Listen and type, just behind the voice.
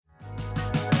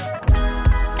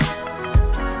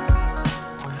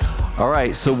All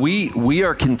right, so we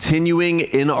are continuing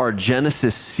in our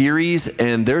Genesis series,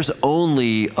 and there's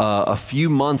only a few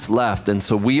months left, and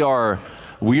so we are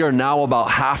now about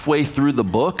halfway through the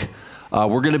book.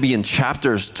 We're going to be in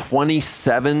chapter singular,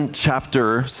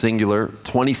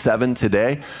 27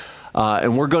 today,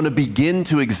 and we're going to begin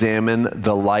to examine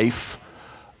the life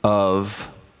of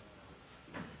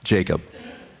Jacob,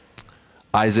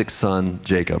 Isaac's son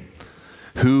Jacob,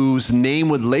 whose name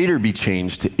would later be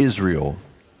changed to Israel,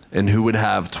 and who would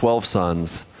have 12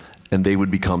 sons, and they would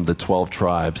become the 12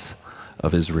 tribes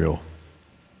of Israel.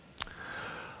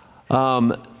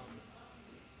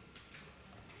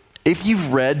 If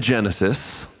you've read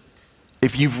Genesis,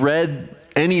 if you've read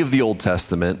any of the Old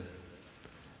Testament,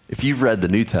 if you've read the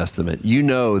New Testament, you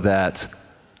know that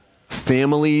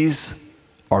families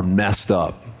are messed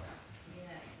up,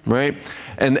 right?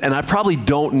 And I probably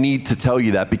don't need to tell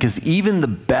you that, because even the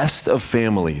best of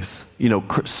families,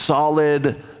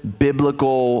 solid,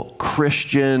 biblical,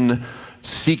 Christian,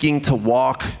 seeking to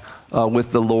walk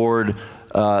with the Lord,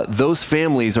 those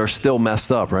families are still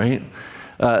messed up, right?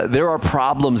 There are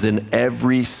problems in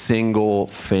every single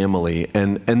family,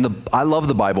 and I love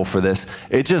the Bible for this.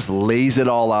 It just lays it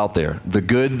all out there, the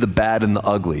good, the bad, and the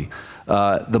ugly.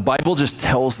 The Bible just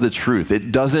tells the truth.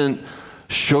 It doesn't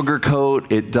sugarcoat.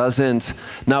 It doesn't.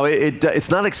 Now, it's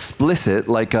not explicit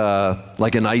like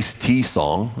an Ice-T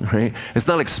song, right? It's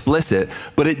not explicit,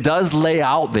 but it does lay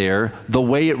out there the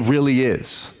way it really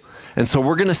is. And so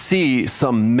we're going to see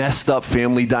some messed up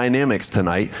family dynamics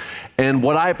tonight. And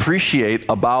what I appreciate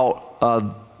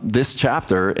about this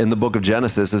chapter in the book of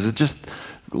Genesis is it just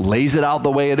lays it out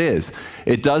the way it is.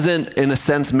 It doesn't, in a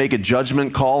sense, make a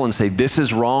judgment call and say, this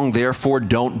is wrong, therefore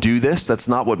don't do this. That's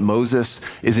not what Moses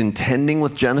is intending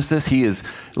with Genesis. He is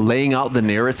laying out the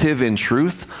narrative in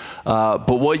truth. But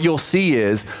what you'll see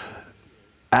is,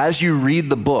 as you read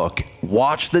the book,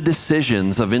 watch the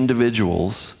decisions of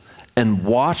individuals and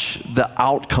watch the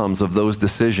outcomes of those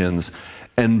decisions.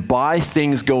 And by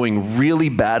things going really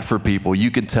bad for people, you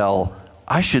could tell,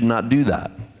 I should not do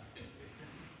that.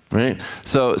 Right?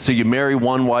 So you marry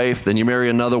one wife, then you marry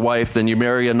another wife, then you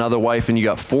marry another wife, and you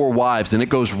got 4 wives, and it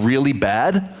goes really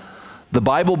bad. The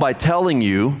Bible, by telling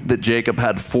you that Jacob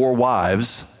had 4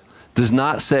 wives, does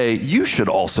not say you should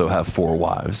also have 4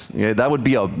 wives. That would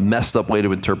be a messed up way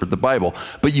to interpret the Bible.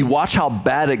 But you watch how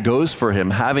bad it goes for him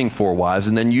having 4 wives,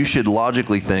 and then you should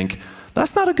logically think,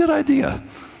 that's not a good idea.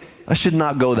 I should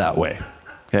not go that way.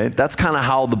 Okay? That's kind of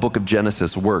how the book of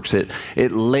Genesis works.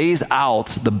 It lays out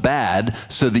the bad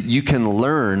so that you can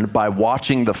learn by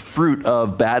watching the fruit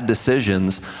of bad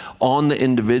decisions on the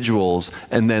individuals,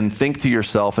 and then think to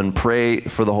yourself and pray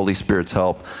for the Holy Spirit's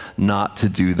help not to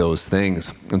do those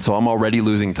things. And so I'm already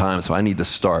losing time, so I need to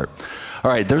start. All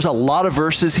right, there's a lot of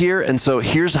verses here, and so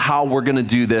here's how we're going to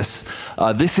do this.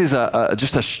 This is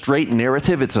just a straight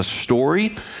narrative. It's a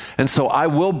story, and so I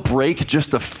will break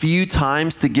just a few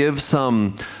times to give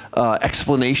some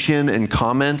explanation and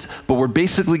comment, but we're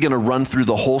basically going to run through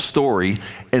the whole story,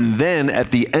 and then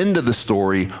at the end of the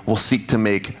story, we'll seek to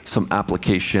make some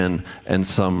application and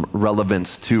some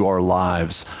relevance to our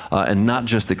lives, and not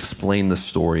just explain the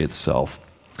story itself.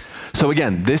 So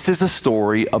again, this is a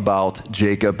story about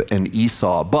Jacob and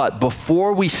Esau. But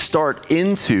before we start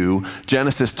into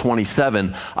Genesis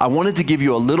 27, I wanted to give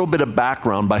you a little bit of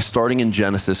background by starting in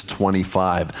Genesis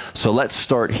 25. So let's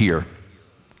start here.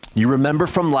 You remember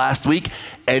from last week,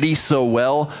 Eddie so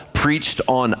well preached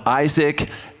on Isaac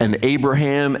and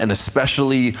Abraham, and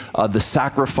especially the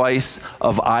sacrifice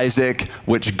of Isaac,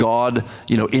 which God,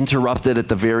 interrupted at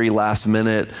the very last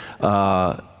minute,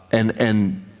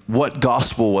 and what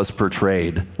gospel was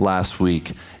portrayed last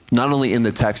week, not only in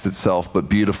the text itself, but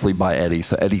beautifully by Eddie.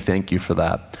 So Eddie, thank you for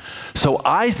that. So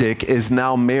Isaac is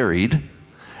now married,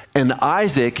 and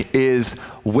Isaac is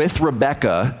with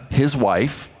Rebekah, his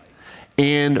wife,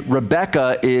 and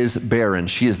Rebekah is barren.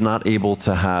 She is not able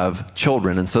to have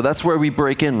children. And so that's where we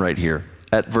break in right here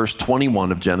at verse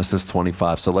 21 of Genesis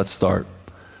 25. So let's start.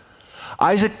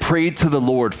 Isaac prayed to the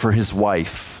Lord for his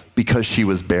wife because she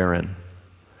was barren.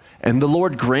 And the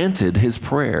Lord granted his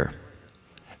prayer,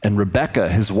 and Rebekah,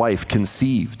 his wife,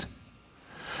 conceived.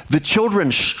 The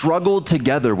children struggled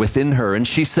together within her, and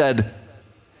she said,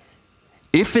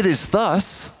 "If it is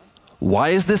thus, why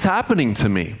is this happening to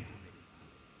me?"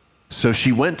 So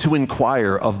she went to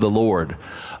inquire of the Lord.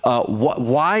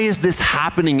 Why is this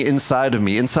happening inside of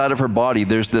me? Inside of her body,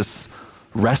 there's this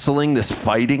wrestling, this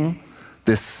fighting,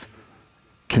 this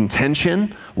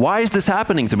contention. Why is this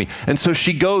happening to me? And so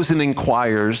she goes and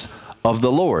inquires of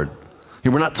the Lord.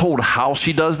 We're not told how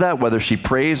she does that, whether she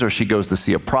prays or she goes to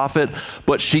see a prophet,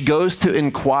 but she goes to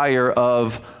inquire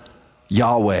of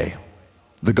Yahweh.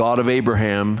 the God of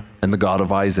Abraham and the God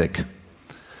of Isaac.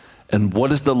 And what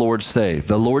does the Lord say?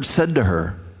 The Lord said to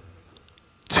her,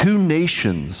 2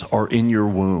 nations are in your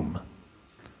womb.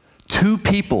 2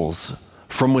 peoples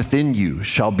from within you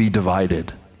shall be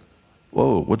divided.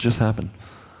 Whoa, what just happened?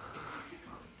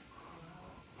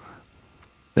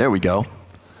 There we go.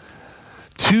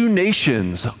 2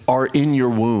 nations are in your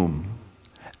womb,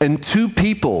 and 2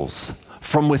 peoples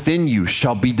from within you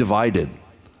shall be divided.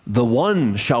 The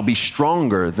one shall be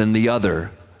stronger than the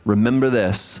other. Remember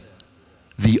this,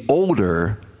 the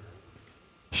older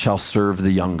shall serve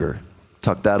the younger.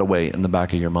 Tuck that away in the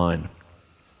back of your mind.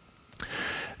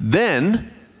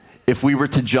 Then, if we were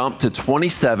to jump to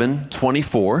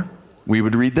 27:24, we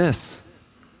would read this.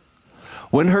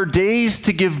 When her days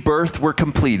to give birth were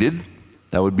completed,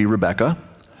 that would be Rebekah,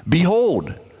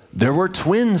 behold, there were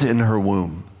twins in her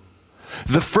womb.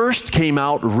 The first came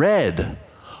out red,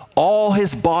 all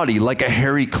his body like a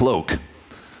hairy cloak.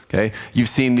 Okay, you've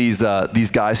seen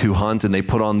these guys who hunt and they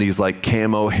put on these like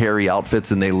camo hairy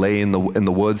outfits and they lay in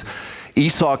the woods.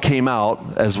 Esau came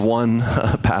out, as one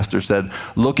pastor said,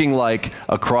 looking like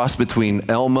a cross between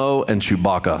Elmo and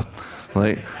Chewbacca,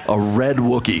 like a red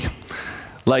Wookiee.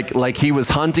 Like he was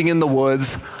hunting in the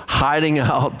woods, hiding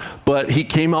out, but he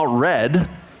came out red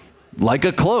like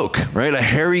a cloak, right? A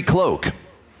hairy cloak.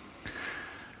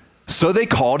 So they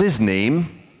called his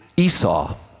name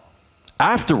Esau.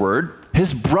 Afterward,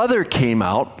 his brother came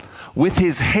out with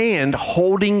his hand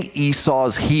holding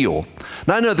Esau's heel.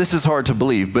 Now I know this is hard to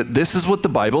believe, but this is what the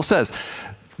Bible says.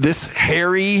 This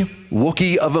hairy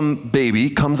Wookiee of a baby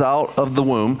comes out of the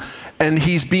womb, and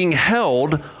he's being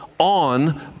held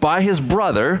on by his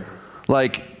brother,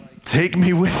 like, take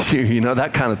me with you,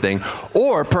 that kind of thing.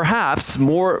 Or perhaps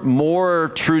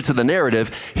more true to the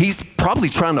narrative, he's probably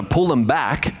trying to pull him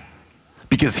back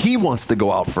because he wants to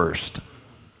go out first.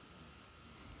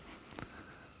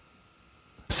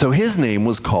 So his name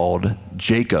was called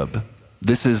Jacob.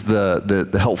 This is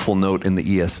the helpful note in the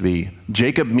ESV.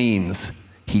 Jacob means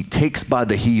he takes by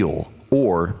the heel,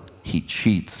 or he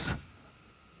cheats.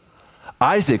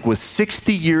 Isaac was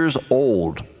 60 years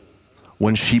old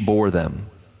when she bore them.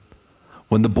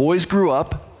 When the boys grew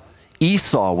up,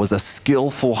 Esau was a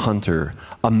skillful hunter,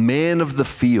 a man of the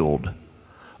field,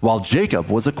 while Jacob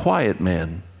was a quiet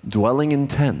man, dwelling in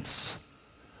tents.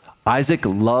 Isaac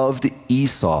loved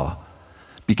Esau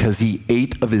because he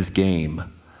ate of his game,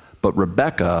 but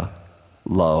Rebekah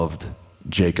loved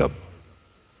Jacob.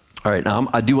 All right, now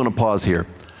I do want to pause here.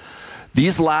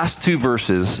 These last 2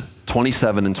 verses,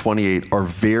 27 and 28, are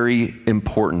very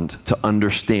important to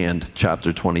understand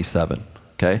chapter 27,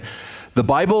 okay? The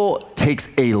Bible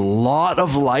takes a lot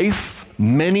of life,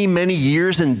 many, many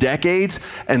years and decades,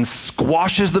 and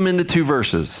squashes them into 2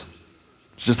 verses.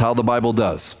 It's just how the Bible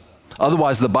does.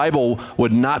 Otherwise, the Bible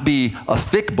would not be a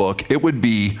thick book. It would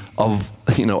be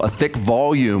a thick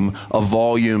volume of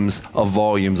volumes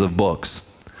of books.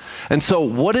 And so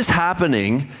what is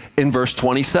happening in verse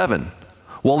 27?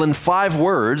 Well, in 5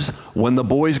 words, when the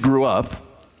boys grew up,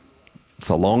 it's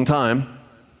a long time,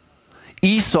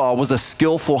 Esau was a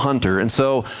skillful hunter. And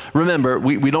so remember,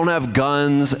 we don't have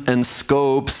guns and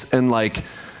scopes and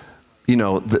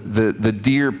the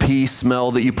deer pee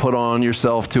smell that you put on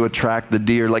yourself to attract the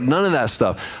deer, like none of that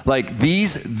stuff. Like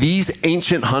these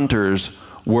ancient hunters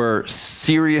were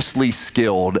seriously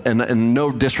skilled, and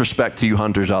no disrespect to you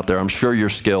hunters out there, I'm sure you're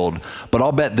skilled, but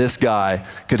I'll bet this guy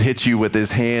could hit you with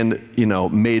his hand,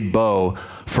 made bow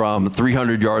from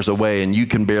 300 yards away, and you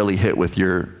can barely hit with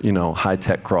your,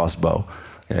 high-tech crossbow,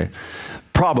 okay?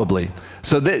 Probably.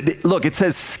 So look, it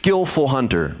says skillful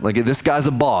hunter. Like this guy's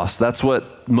a boss. That's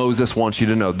what Moses wants you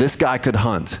to know. This guy could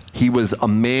hunt. He was a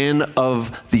man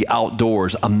of the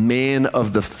outdoors, a man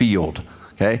of the field,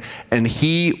 okay? And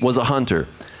he was a hunter.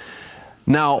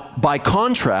 Now, by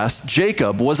contrast,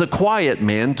 Jacob was a quiet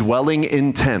man dwelling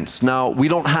in tents. Now, we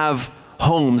don't have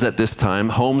homes at this time.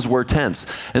 Homes were tents.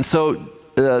 And so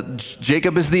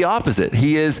Jacob is the opposite.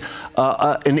 He is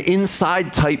an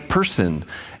inside type person.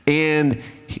 And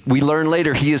we learn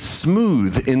later he is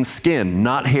smooth in skin,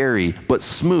 not hairy, but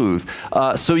smooth.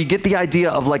 So you get the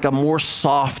idea of like a more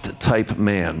soft type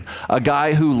man, a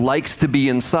guy who likes to be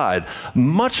inside,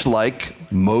 much like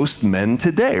most men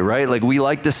today, right? Like we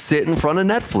like to sit in front of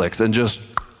Netflix and just,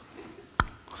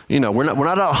 we're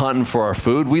not out hunting for our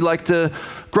food. We like to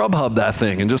Grubhub that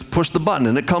thing and just push the button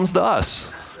and it comes to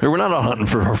us. We're not out hunting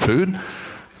for our food.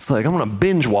 It's like, I'm going to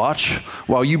binge watch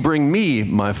while you bring me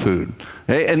my food.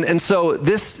 Okay? And so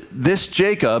this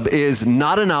Jacob is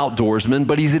not an outdoorsman,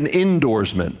 but he's an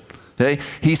indoorsman. Okay?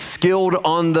 He's skilled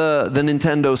on the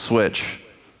Nintendo Switch.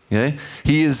 Okay?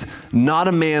 He is not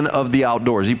a man of the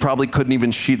outdoors. He probably couldn't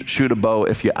even shoot a bow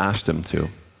if you asked him to.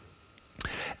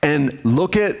 And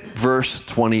look at verse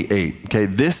 28. Okay,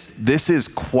 this is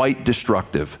quite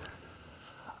destructive.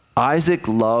 Isaac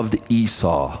loved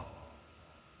Esau.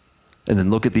 And then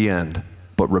look at the end.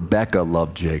 But Rebekah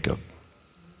loved Jacob.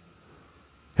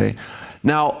 Okay?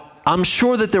 Now, I'm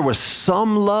sure that there was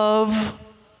some love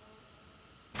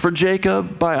for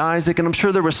Jacob by Isaac, and I'm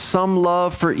sure there was some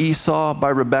love for Esau by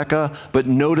Rebekah, but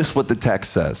notice what the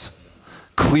text says.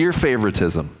 Clear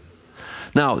favoritism.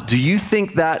 Now, do you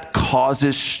think that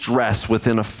causes stress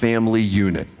within a family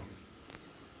unit?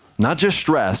 Not just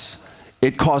stress,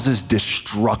 it causes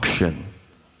destruction.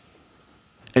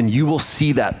 And you will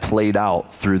see that played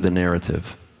out through the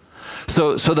narrative.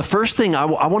 So the first thing I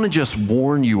want to just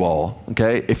warn you all,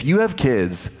 okay? If you have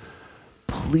kids,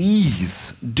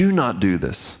 please do not do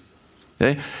this,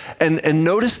 okay? And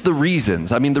notice the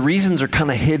reasons. I mean, the reasons are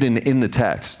kind of hidden in the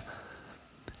text.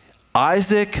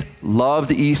 Isaac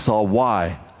loved Esau.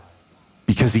 Why?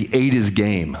 Because he ate his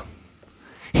game.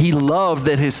 He loved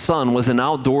that his son was an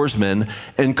outdoorsman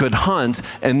and could hunt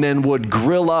and then would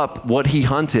grill up what he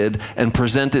hunted and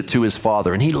present it to his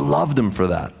father. And he loved him for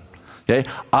that. Okay?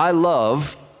 I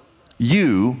love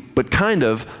you, but kind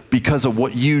of because of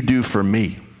what you do for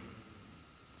me.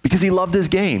 Because he loved his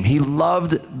game. He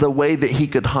loved the way that he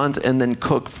could hunt and then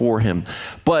cook for him.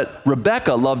 But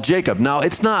Rebekah loved Jacob. Now,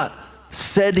 it's not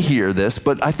said here this,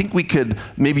 but I think we could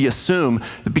maybe assume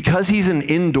that because he's an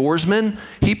indoorsman,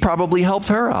 he probably helped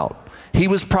her out. He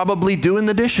was probably doing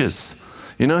the dishes.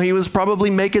 You know, he was probably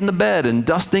making the bed and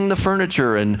dusting the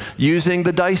furniture and using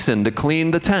the Dyson to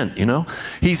clean the tent, you know.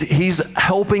 He's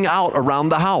helping out around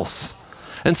the house.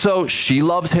 And so she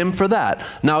loves him for that.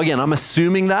 Now again, I'm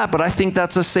assuming that, but I think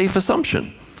that's a safe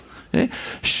assumption. Okay?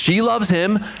 She loves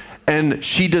him, and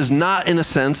she does not, in a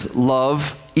sense,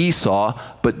 love Esau,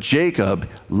 but Jacob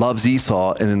loves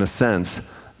Esau and in a sense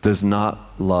does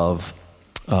not love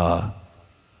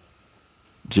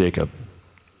Jacob.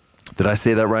 Did I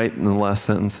say that right in the last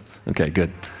sentence? Okay,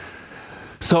 good.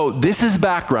 So this is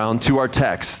background to our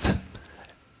text.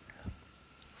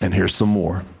 And here's some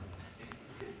more.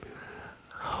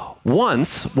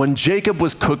 Once, when Jacob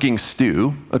was cooking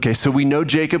stew, okay, so we know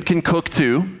Jacob can cook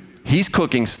too. He's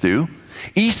cooking stew.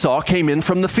 Esau came in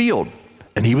from the field,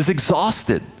 and he was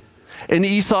exhausted. And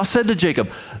Esau said to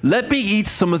Jacob, "Let me eat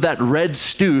some of that red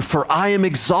stew, for I am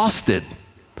exhausted."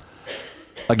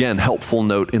 Again, helpful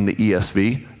note in the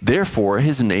ESV. Therefore,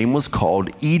 his name was called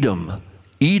Edom.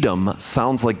 Edom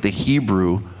sounds like the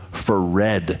Hebrew for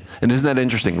red. And isn't that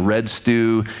interesting? Red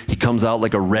stew, he comes out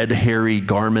like a red hairy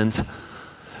garment.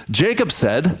 Jacob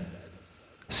said,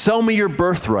 "Sell me your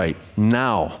birthright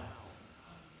now."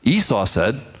 Esau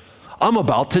said, "I'm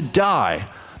about to die."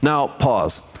 Now,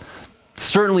 pause.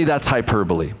 Certainly that's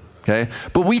hyperbole, okay?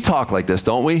 But we talk like this,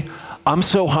 don't we? I'm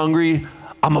so hungry,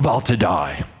 I'm about to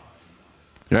die.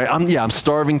 Right? I'm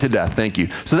starving to death, thank you.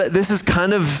 So this is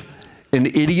kind of an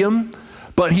idiom,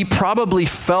 but he probably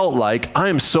felt like, I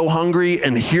am so hungry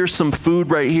and here's some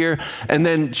food right here. And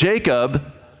then Jacob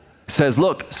says,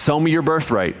 look, sell me your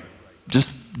birthright.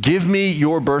 Just give me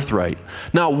your birthright.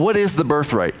 Now, what is the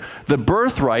birthright? The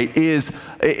birthright is,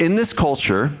 in this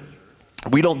culture,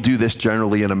 we don't do this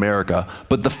generally in America,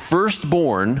 but the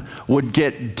firstborn would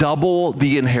get double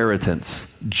the inheritance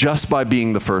just by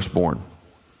being the firstborn.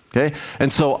 Okay?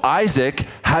 And so Isaac,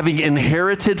 having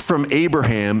inherited from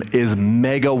Abraham, is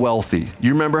mega wealthy.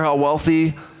 You remember how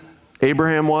wealthy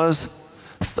Abraham was?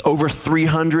 Over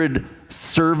 300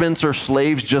 servants or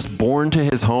slaves just born to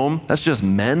his home. That's just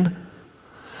men.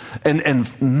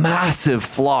 And massive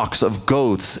flocks of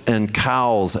goats and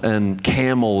cows and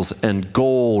camels and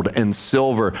gold and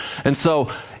silver. And so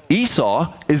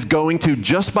Esau is going to,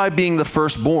 just by being the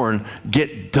firstborn,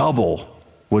 get double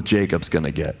what Jacob's going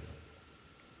to get.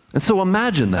 And so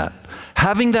imagine that.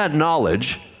 Having that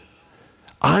knowledge,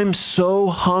 I'm so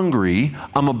hungry,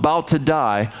 I'm about to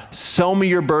die, sell me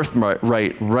your birthright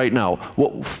right now.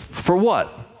 For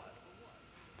what?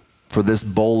 For this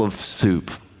bowl of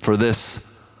soup, for this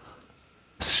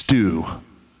stew.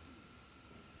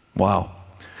 Wow.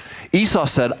 Esau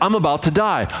said, I'm about to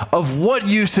die. Of what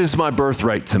use is my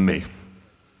birthright to me?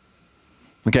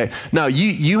 Okay, now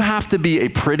you have to be a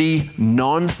pretty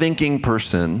non-thinking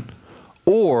person,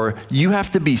 or you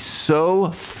have to be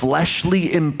so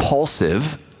fleshly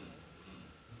impulsive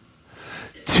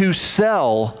to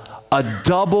sell a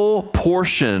double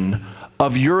portion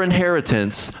of your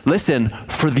inheritance, listen,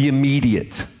 for the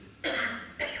immediate.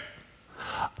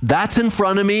 That's in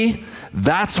front of me.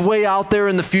 That's way out there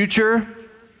in the future.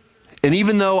 And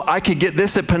even though I could get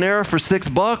this at Panera for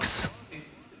 $6,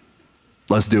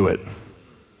 Let's do it.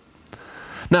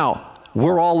 Now,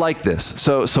 we're all like this.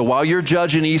 So while you're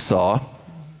judging Esau,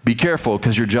 be careful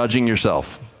because you're judging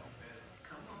yourself.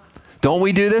 Don't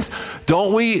we do this?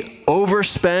 Don't we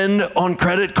overspend on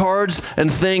credit cards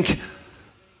and think,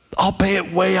 I'll pay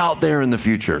it way out there in the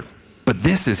future, but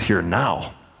this is here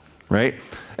now, right?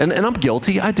 And I'm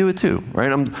guilty. I do it too,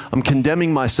 right? I'm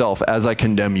condemning myself as I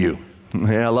condemn you.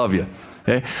 Yeah, I love you.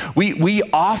 Okay? We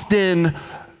often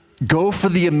go for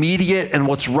the immediate and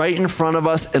what's right in front of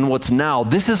us and what's now.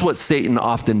 This is what Satan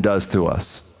often does to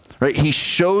us. Right? He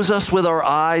shows us with our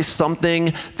eyes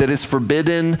something that is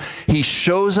forbidden. He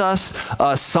shows us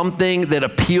something that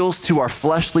appeals to our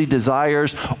fleshly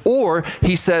desires. Or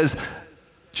he says,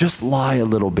 just lie a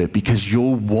little bit because you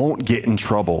won't get in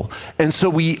trouble. And so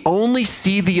we only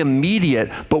see the immediate,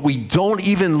 but we don't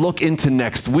even look into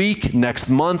next week, next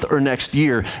month, or next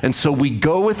year. And so we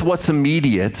go with what's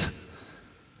immediate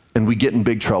and we get in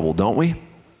big trouble, don't we?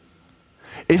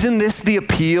 Isn't this the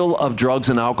appeal of drugs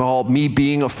and alcohol, me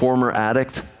being a former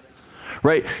addict?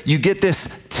 Right? You get this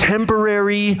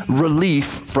temporary relief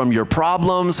from your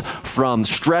problems, from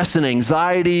stress and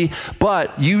anxiety,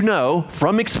 but you know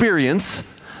from experience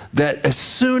that as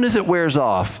soon as it wears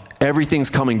off, everything's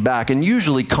coming back, and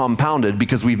usually compounded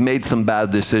because we've made some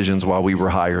bad decisions while we were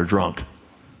high or drunk.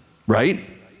 Right?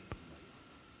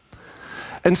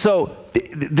 And so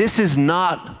this is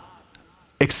not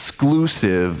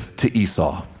exclusive to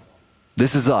Esau.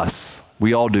 This is us.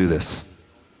 We all do this.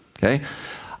 Okay?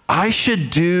 I should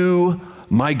do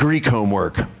my Greek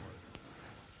homework.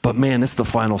 But man, it's the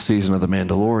final season of The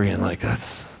Mandalorian. Like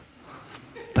that's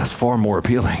far more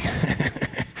appealing.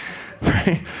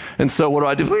 Right? And so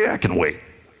what do? Well, yeah, I can wait.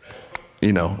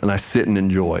 You know, and I sit and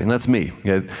enjoy. And that's me.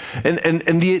 Okay?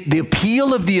 And the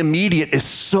appeal of the immediate is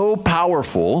so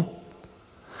powerful.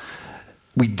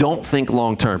 We don't think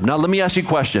long term. Now, let me ask you a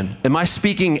question. Am I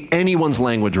speaking anyone's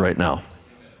language right now?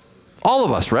 All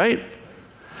of us, right?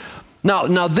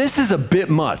 Now this is a bit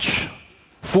much,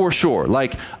 for sure.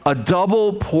 Like a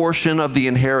double portion of the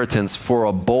inheritance for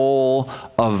a bowl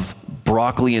of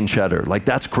broccoli and cheddar. Like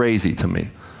that's crazy to me.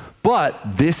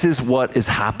 But this is what is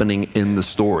happening in the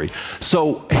story.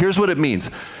 So here's what it means.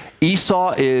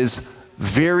 Esau is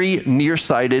very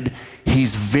nearsighted.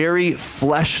 He's very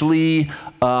fleshly.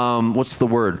 What's the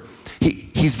word?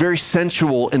 He's very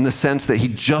sensual in the sense that he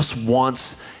just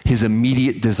wants his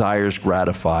immediate desires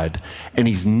gratified, and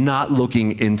he's not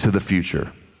looking into the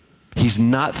future. He's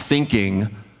not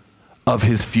thinking of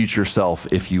his future self,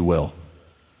 if you will.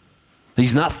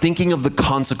 He's not thinking of the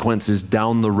consequences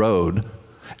down the road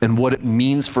and what it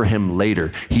means for him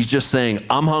later. He's just saying,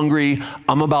 I'm hungry,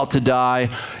 I'm about to die.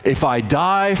 If I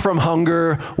die from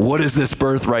hunger, what is this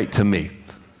birthright to me?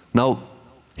 Now,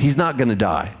 he's not going to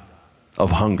die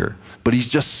of hunger, but he's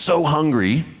just so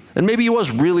hungry, and maybe he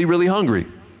was really, really hungry,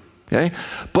 okay?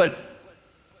 But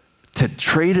to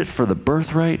trade it for the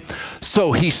birthright?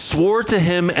 So he swore to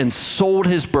him and sold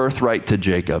his birthright to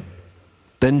Jacob.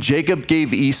 Then Jacob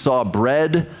gave Esau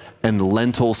bread and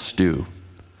lentil stew,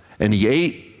 and he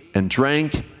ate and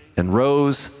drank and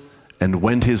rose and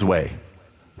went his way.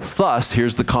 Thus,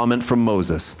 here's the comment from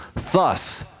Moses,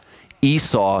 thus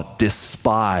Esau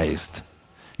despised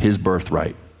his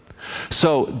birthright.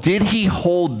 So did he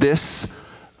hold this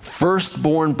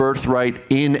firstborn birthright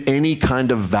in any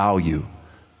kind of value?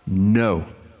 No,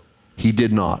 he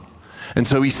did not. And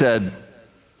so he said,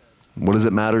 what does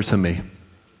it matter to me?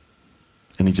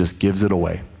 And he just gives it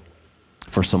away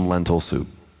for some lentil soup.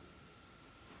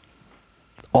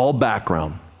 All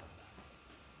background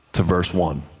to verse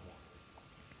 1.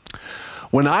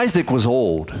 When Isaac was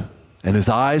old and his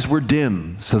eyes were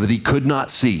dim so that he could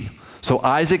not see. So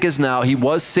Isaac is now, he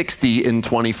was 60 in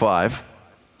 25,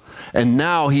 and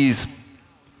now he's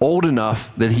old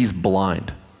enough that he's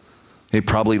blind. He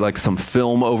probably like some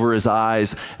film over his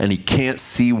eyes and he can't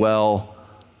see well.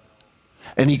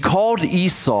 And he called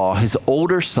Esau, his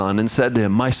older son, and said to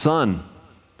him, my son.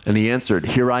 And he answered,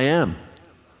 here I am.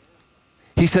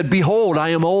 He said, behold, I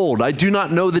am old. I do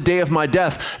not know the day of my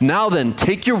death. Now then,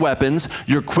 take your weapons,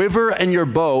 your quiver and your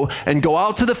bow, and go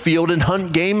out to the field and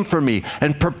hunt game for me,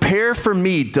 and prepare for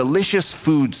me delicious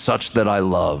food such that I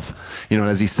love. You know,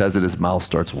 and as he says it, his mouth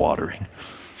starts watering.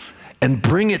 And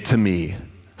bring it to me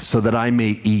so that I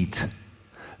may eat,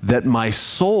 that my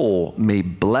soul may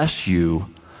bless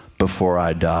you before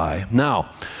I die.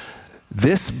 Now,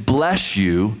 this bless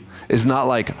you is not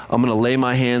like, I'm going to lay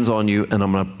my hands on you and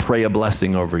I'm going to pray a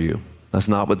blessing over you. That's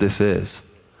not what this is.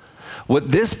 What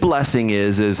this blessing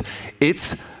is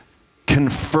it's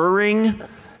conferring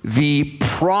the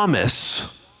promise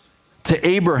to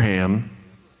Abraham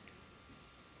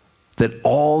that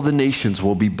all the nations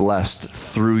will be blessed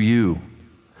through you.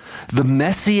 The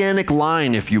messianic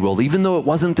line, if you will, even though it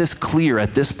wasn't this clear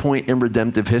at this point in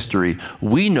redemptive history,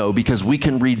 we know because we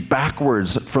can read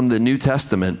backwards from the New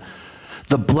Testament,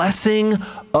 the blessing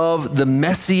of the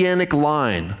messianic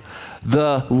line,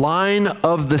 the line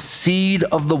of the seed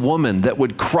of the woman that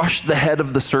would crush the head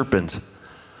of the serpent,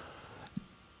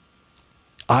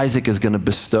 Isaac is going to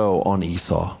bestow on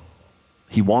Esau.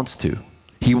 He wants to.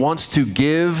 He wants to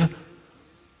give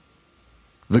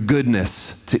the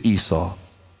goodness to Esau.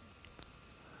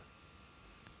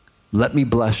 Let me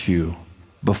bless you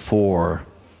before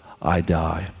I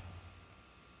die.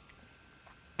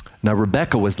 Now,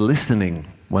 Rebekah was listening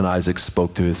when Isaac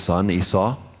spoke to his son,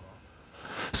 Esau.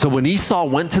 So when Esau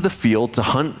went to the field to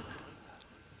hunt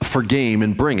for game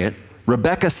and bring it,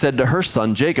 Rebekah said to her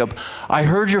son, Jacob, I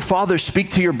heard your father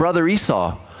speak to your brother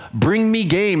Esau. Bring me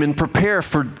game and prepare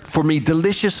for me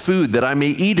delicious food that I may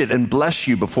eat it and bless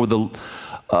you before the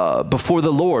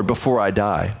Lord before I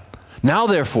die. Now,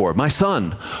 therefore, my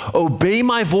son, obey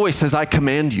my voice as I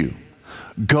command you.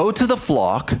 Go to the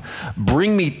flock,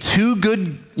 bring me 2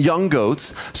 good young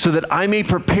goats, so that I may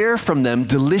prepare from them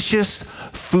delicious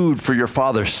food for your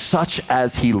father, such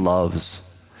as he loves.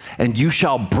 And you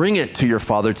shall bring it to your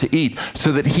father to eat,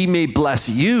 so that he may bless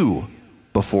you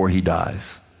before he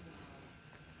dies.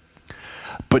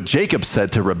 But Jacob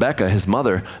said to Rebekah, his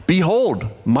mother, behold,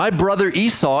 my brother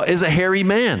Esau is a hairy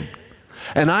man,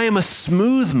 and I am a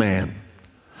smooth man.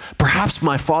 Perhaps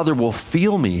my father will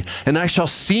feel me, and I shall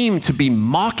seem to be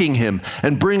mocking him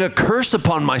and bring a curse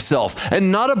upon myself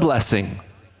and not a blessing.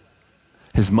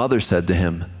 His mother said to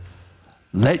him,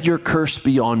 let your curse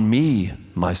be on me,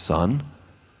 my son.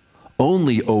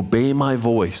 Only obey my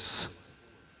voice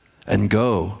and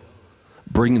go,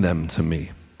 bring them to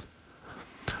me.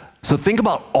 So think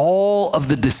about all of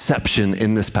the deception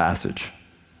in this passage.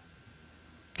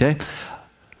 Okay?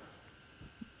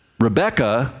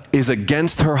 Rebekah is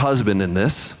against her husband in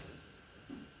this,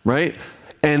 right?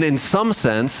 And in some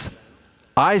sense,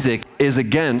 Isaac is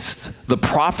against the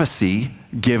prophecy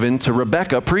given to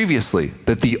Rebekah previously,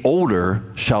 that the older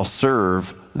shall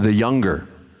serve the younger.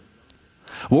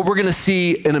 What we're going to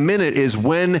see in a minute is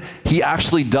when he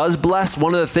actually does bless,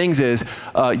 one of the things is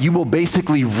you will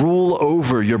basically rule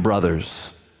over your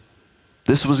brothers.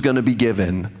 This was going to be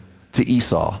given to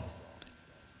Esau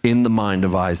in the mind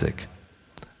of Isaac.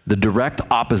 The direct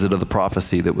opposite of the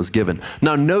prophecy that was given.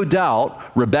 Now, no doubt,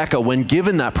 Rebekah, when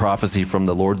given that prophecy from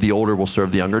the Lord, the older will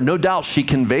serve the younger, no doubt she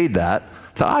conveyed that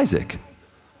to Isaac,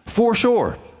 for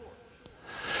sure.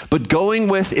 But going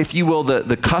with, if you will,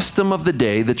 the custom of the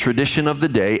day, the tradition of the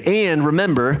day, and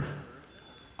remember,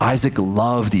 Isaac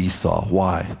loved Esau.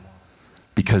 Why?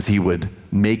 Because he would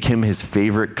make him his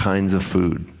favorite kinds of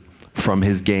food from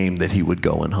his game that he would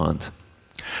go and hunt.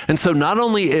 And so not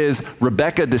only is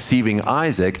Rebekah deceiving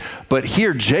Isaac, but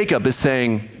here Jacob is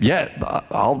saying, yeah,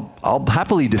 I'll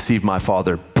happily deceive my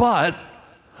father, but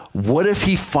what if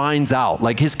he finds out?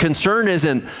 Like, his concern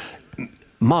isn't,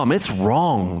 Mom, it's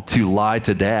wrong to lie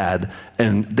to Dad,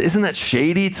 and isn't that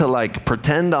shady to like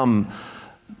pretend I'm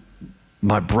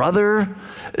my brother?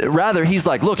 Rather, he's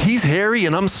like, look, he's hairy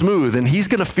and I'm smooth, and he's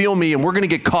gonna feel me, and we're gonna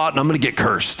get caught, and I'm gonna get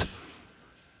cursed.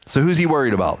 So who's he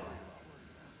worried about?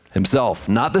 Himself.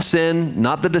 Not the sin,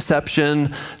 not the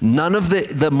deception, none of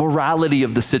the morality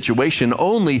of the situation,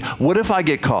 only what if I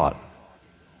get caught?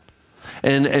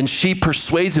 And she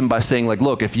persuades him by saying, like,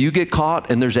 look, if you get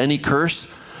caught and there's any curse,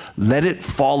 let it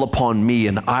fall upon me,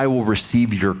 and I will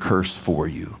receive your curse for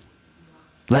you.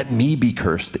 Let me be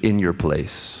cursed in your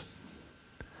place.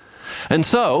 And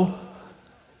so,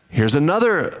 here's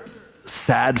another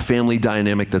sad family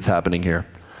dynamic that's happening here.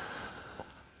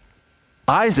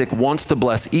 Isaac wants to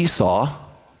bless Esau.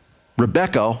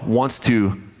 Rebekah wants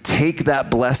to take that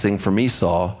blessing from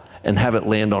Esau and have it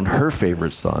land on her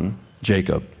favorite son,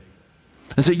 Jacob.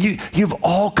 And so you have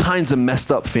all kinds of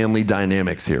messed up family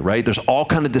dynamics here, right? There's all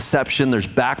kind of deception, there's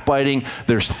backbiting,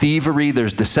 there's thievery,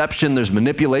 there's deception, there's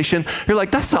manipulation. You're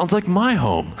like, that sounds like my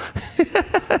home.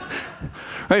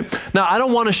 Right? Now, I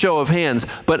don't want a show of hands,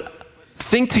 but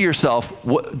think to yourself,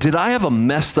 did I have a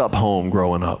messed up home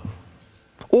growing up?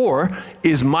 Or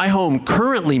is my home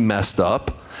currently messed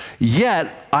up,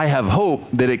 yet I have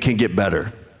hope that it can get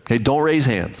better? Okay, don't raise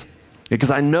hands,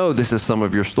 because I know this is some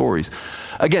of your stories.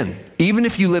 Again, even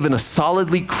if you live in a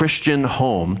solidly Christian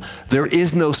home, there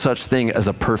is no such thing as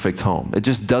a perfect home. It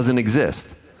just doesn't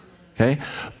exist, okay?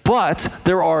 But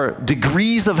there are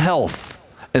degrees of health,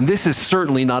 and this is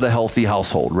certainly not a healthy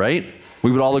household, right?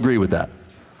 We would all agree with that.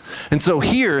 And so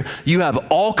here you have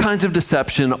all kinds of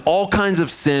deception, all kinds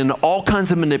of sin, all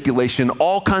kinds of manipulation,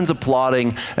 all kinds of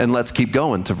plotting. And let's keep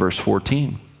going to verse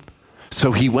 14.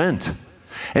 So he went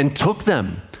and took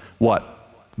them, what?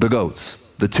 The goats,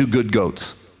 the 2 good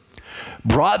goats,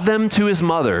 brought them to his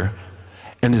mother,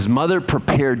 and his mother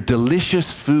prepared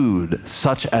delicious food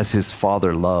such as his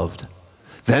father loved.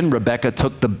 Then Rebekah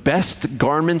took the best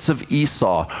garments of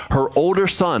Esau, her older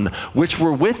son, which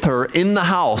were with her in the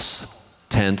house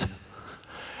tent,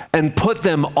 and put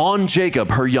them on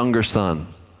Jacob, her younger son.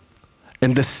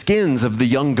 And the skins of the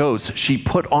young goats she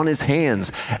put on his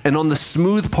hands and on the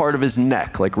smooth part of his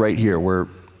neck, like right here where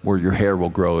your hair will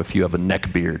grow if you have a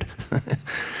neck beard.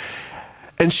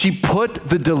 And she put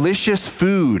the delicious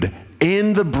food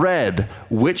in the bread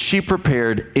which she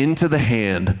prepared into the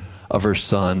hand of her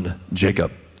son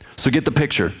Jacob. So get the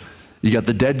picture. You got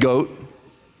the dead goat,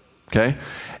 okay?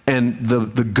 And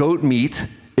the goat meat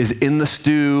is in the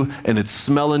stew and it's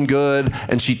smelling good,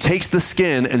 and she takes the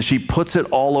skin and she puts it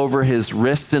all over his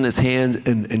wrists and his hands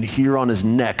and here on his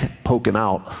neck poking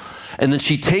out. And then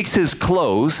she takes his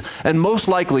clothes, and most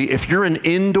likely if you're an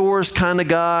indoors kind of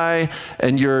guy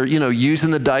and you're,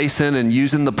 using the Dyson and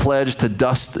using the Pledge to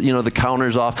dust, the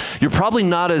counters off, you're probably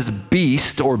not as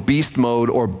beast mode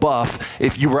or buff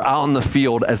if you were out in the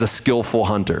field as a skillful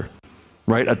hunter.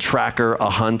 Right? A tracker, a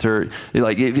hunter.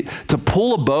 To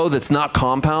pull a bow that's not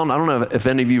compound, I don't know if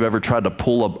any of you have ever tried to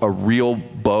pull a real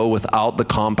bow without the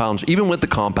compound. Even with the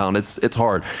compound, it's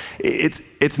hard.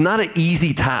 It's not an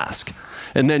easy task.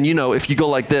 And then, if you go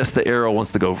like this, the arrow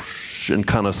wants to go and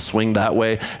kind of swing that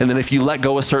way. And then if you let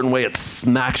go a certain way, it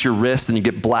smacks your wrist and you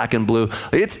get black and blue.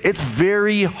 It's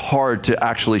very hard to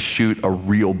actually shoot a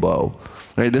real bow.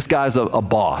 Right? This guy's a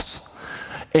boss.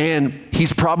 And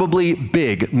he's probably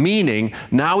big, meaning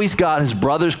now he's got his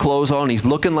brother's clothes on, he's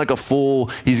looking like a fool,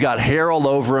 he's got hair all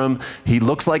over him, he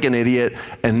looks like an idiot,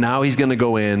 and now he's gonna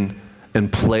go in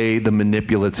and play the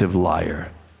manipulative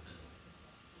liar.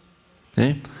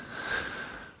 Okay?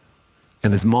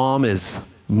 And his mom is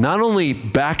not only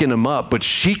backing him up, but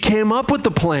she came up with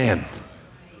the plan.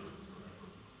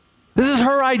 This is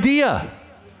her idea.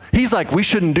 He's like, we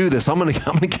shouldn't do this. I'm gonna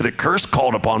get a curse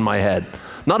called upon my head.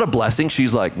 Not a blessing.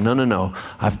 She's like, no.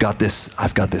 I've got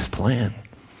this plan.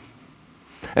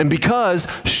 And because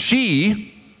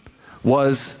she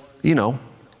was,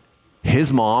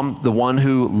 his mom, the one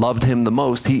who loved him the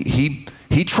most, he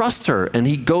trusts her and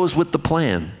he goes with the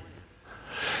plan.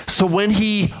 So when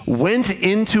he went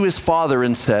into his father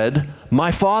and said,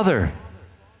 my father,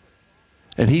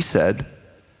 and he said,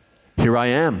 here I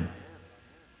am.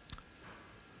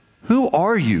 Who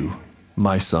are you,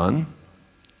 my son?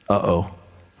 Uh-oh.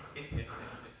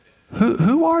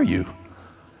 Who are you?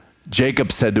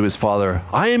 Jacob said to his father,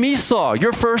 I am Esau,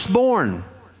 your firstborn.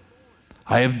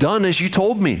 I have done as you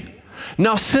told me.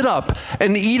 Now sit up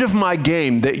and eat of my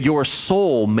game that your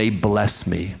soul may bless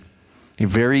me. A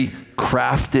very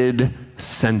crafted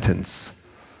sentence.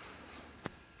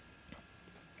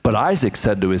 But Isaac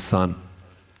said to his son,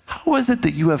 how is it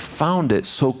that you have found it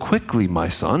so quickly, my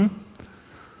son?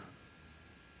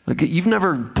 Like, you've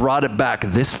never brought it back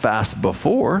this fast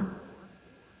before.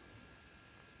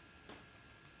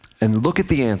 And look at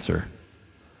the answer.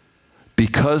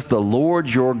 Because the Lord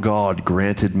your God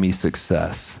granted me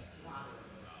success.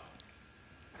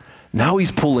 Now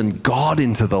he's pulling God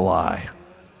into the lie.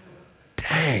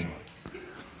 Dang.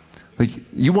 Like,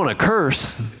 you want to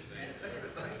curse?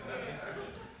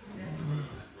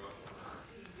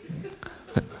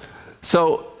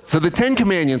 So the 10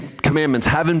 commandments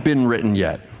haven't been written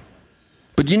yet.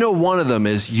 But one of them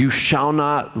is, you shall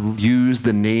not use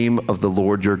the name of the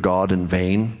Lord your God in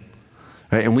vain.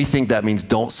 Right? And we think that means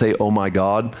don't say, oh my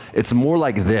God. It's more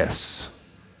like this.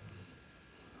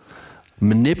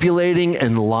 Manipulating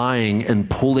and lying and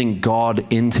pulling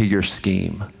God into your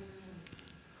scheme.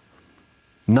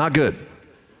 Not good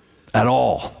at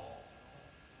all.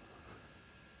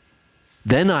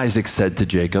 Then Isaac said to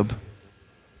Jacob,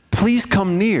 please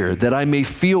come near that I may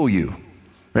feel you.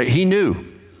 Right? He knew.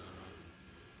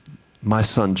 My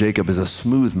son Jacob is a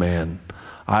smooth man.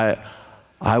 I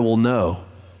will know.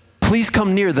 Please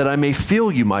come near that I may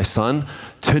feel you, my son,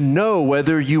 to know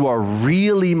whether you are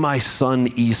really my son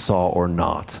Esau or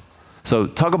not. So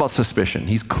talk about suspicion.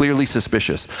 He's clearly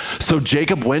suspicious. So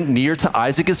Jacob went near to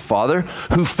Isaac his father,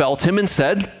 who felt him and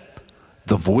said,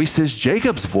 the voice is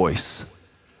Jacob's voice,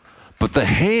 but the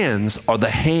hands are the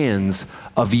hands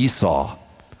of Esau.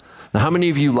 Now, how many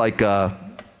of you like the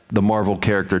Marvel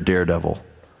character Daredevil?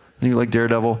 You like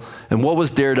Daredevil? And what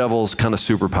was Daredevil's kind of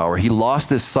superpower? He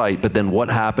lost his sight, but then what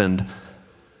happened?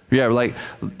 Yeah, like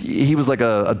he was like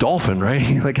a dolphin, right?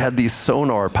 He like had these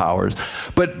sonar powers.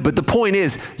 But the point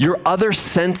is, your other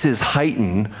senses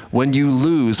heighten when you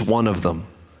lose one of them.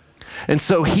 And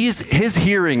so his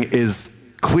hearing is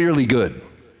clearly good,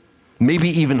 maybe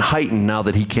even heightened now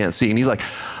that he can't see. And he's like,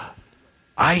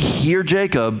 I hear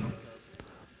Jacob,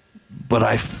 but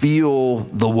I feel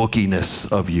the Wookiees-ness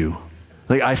of you.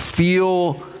 Like I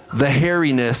feel the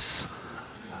hairiness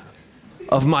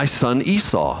of my son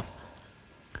Esau.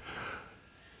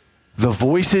 The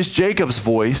voice is Jacob's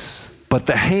voice, but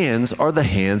the hands are the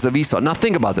hands of Esau. Now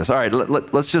think about this. All right,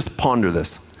 let's just ponder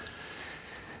this.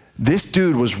 This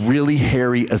dude was really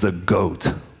hairy as a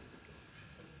goat.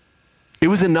 It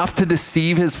was enough to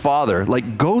deceive his father,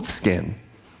 like goat skin.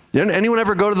 Anyone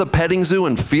ever go to the petting zoo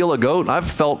and feel a goat? I've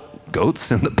felt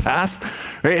goats in the past,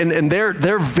 right? And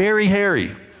they're very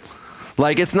hairy.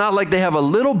 Like it's not like they have a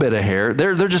little bit of hair.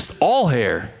 They're just all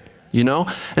hair. You know?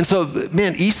 And so,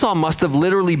 man, Esau must have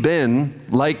literally been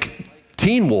like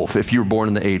Teen Wolf if you were born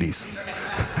in the 80s.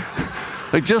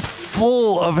 Like just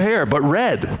full of hair, but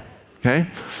red, okay?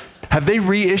 Have they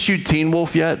reissued Teen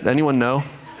Wolf yet? Anyone know?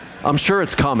 I'm sure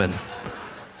it's coming.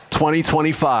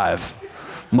 2025,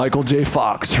 Michael J.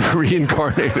 Fox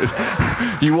reincarnated.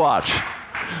 You watch.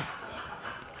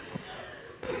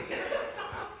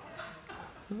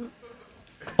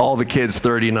 All the kids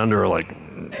 30 and under are like,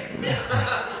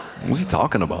 what's he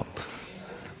talking about?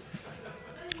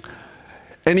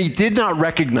 And he did not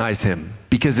recognize him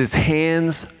because his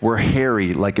hands were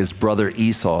hairy like his brother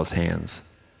Esau's hands.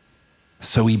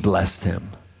 So he blessed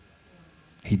him.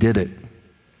 He did it.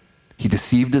 He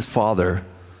deceived his father,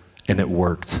 and it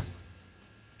worked.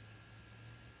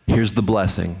 Here's the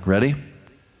blessing. Ready?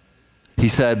 He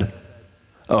said,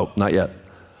 oh, not yet.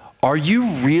 Are you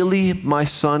really my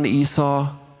son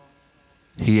Esau?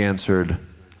 He answered,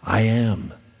 I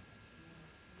am.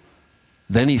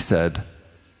 Then he said,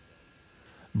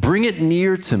 bring it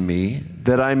near to me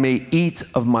that I may eat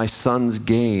of my son's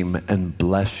game and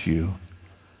bless you.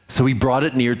 So he brought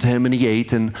it near to him and he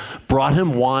ate, and brought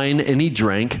him wine and he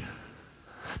drank.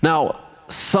 Now,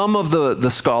 some of the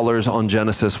scholars on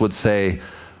Genesis would say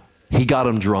he got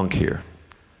him drunk here.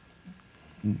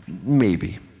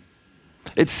 Maybe.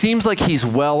 It seems like he's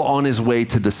well on his way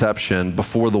to deception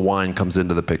before the wine comes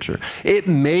into the picture. It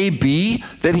may be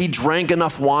that he drank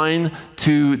enough wine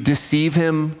to deceive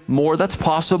him more. That's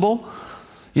possible.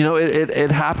 You know,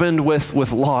 it happened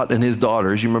with Lot and his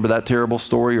daughters. You remember that terrible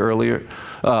story earlier,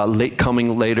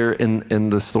 coming later in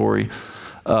the story.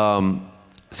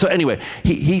 So anyway,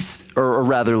 or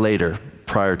rather later,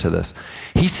 prior to this.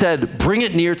 He said, bring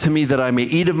it near to me that I may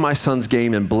eat of my son's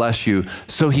game and bless you.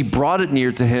 So he brought it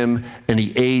near to him, and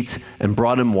he ate, and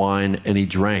brought him wine, and he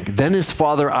drank. Then his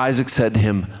father Isaac said to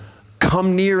him,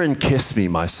 come near and kiss me,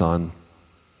 my son.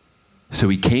 So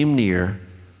he came near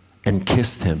and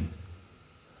kissed him.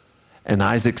 And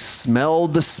Isaac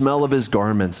smelled the smell of his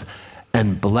garments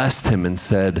and blessed him and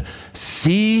said,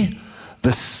 see,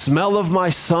 the smell of my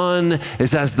son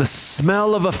is as the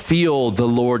smell of a field the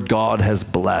Lord God has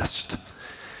blessed.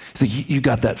 He's like, you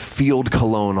got that field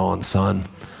cologne on, son.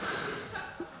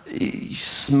 You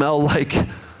smell like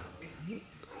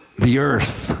the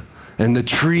earth and the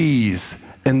trees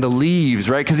and the leaves,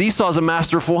 right? Because Esau's a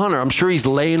masterful hunter. I'm sure he's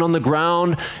laying on the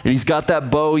ground and he's got that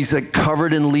bow. He's like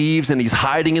covered in leaves and he's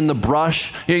hiding in the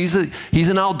brush. You know, he's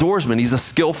an outdoorsman. He's a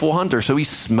skillful hunter. So he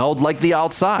smelled like the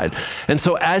outside. And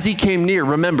so as he came near,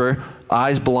 remember,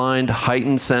 eyes blind,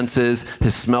 heightened senses.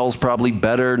 His smell's probably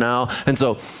better now. And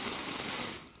so,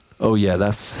 oh yeah,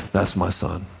 that's my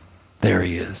son. There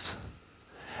he is.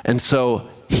 And so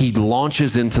he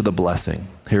launches into the blessing.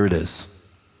 Here it is.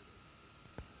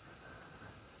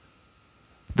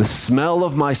 The smell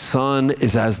of my son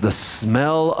is as the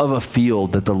smell of a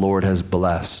field that the Lord has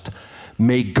blessed.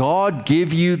 May God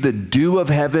give you the dew of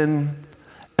heaven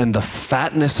and the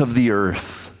fatness of the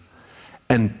earth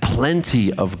and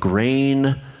plenty of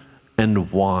grain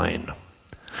and wine.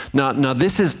 Now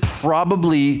this is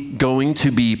probably going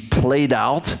to be played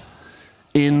out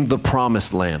in the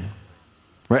promised land,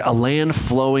 right? A land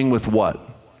flowing with what?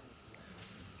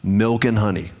 Milk and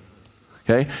honey,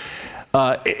 okay?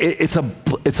 It's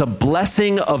a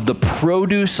blessing of the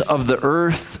produce of the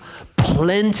earth,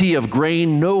 plenty of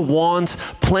grain, no want,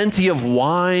 plenty of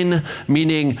wine,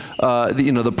 meaning,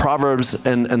 the Proverbs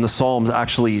and the Psalms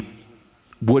actually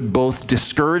would both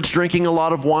discourage drinking a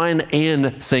lot of wine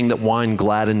and saying that wine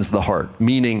gladdens the heart,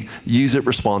 meaning use it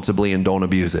responsibly and don't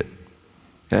abuse it.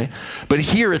 Okay? But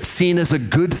here it's seen as a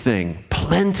good thing,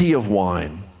 plenty of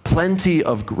wine, plenty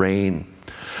of grain.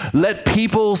 Let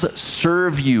peoples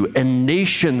serve you and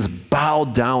nations bow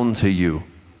down to you.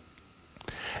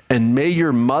 and may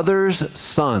your mother's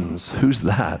sons, who's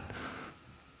that?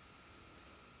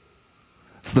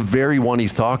 It's the very one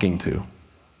he's talking to,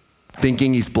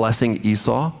 thinking he's blessing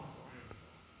Esau.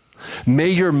 May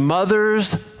your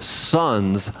mother's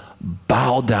sons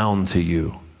bow down to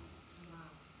you.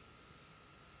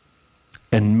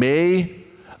 And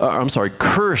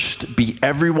cursed be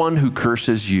everyone who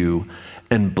curses you,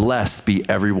 and blessed be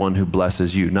everyone who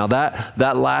blesses you. Now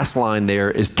that last line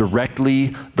there is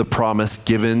directly the promise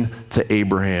given to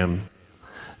Abraham,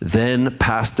 then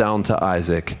passed down to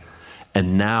Isaac,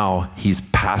 and now he's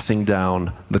passing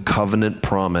down the covenant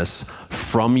promise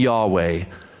from Yahweh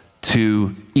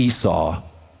to Esau.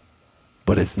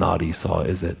 But it's not Esau,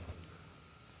 is it?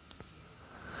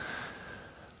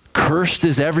 Cursed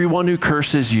is everyone who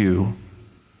curses you,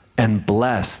 and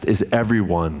blessed is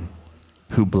everyone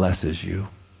who blesses you.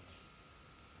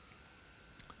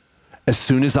 As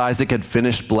soon as Isaac had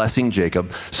finished blessing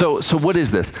Jacob. So what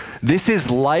is this? This is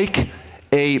like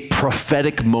a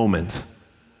prophetic moment.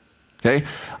 Okay?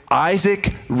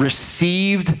 Isaac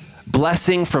received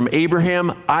blessing from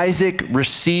Abraham. Isaac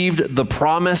received the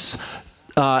promise,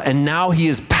 and now he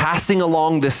is passing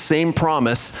along this same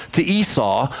promise to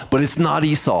Esau, but it's not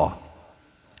Esau.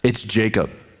 It's Jacob.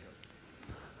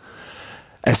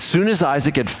 As soon as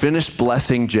Isaac had finished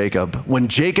blessing Jacob, when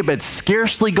Jacob had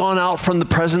scarcely gone out from the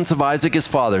presence of Isaac his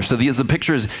father, so the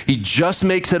picture is he just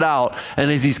makes it out, and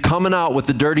as he's coming out with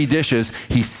the dirty dishes,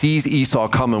 he sees Esau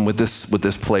coming with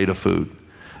this plate of food.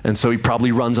 And so he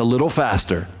probably runs a little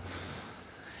faster.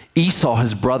 Esau,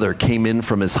 his brother, came in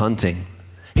from his hunting.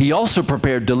 He also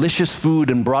prepared delicious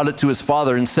food and brought it to his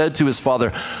father and said to his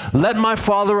father, "Let my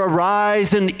father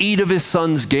arise and eat of his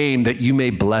son's game, that you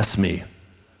may bless me."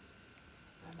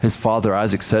 His father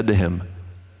Isaac said to him,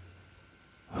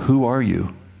 "Who are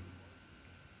you?"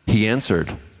 He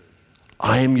answered,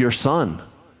 "I am your son,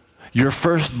 your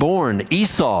firstborn,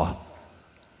 Esau."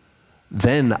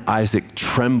 Then Isaac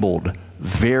trembled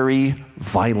very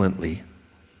violently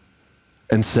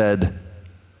and said,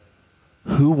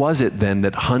 "Who was it then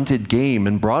that hunted game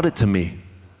and brought it to me?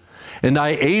 And I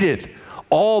ate it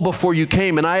all before you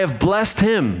came, and I have blessed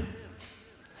him.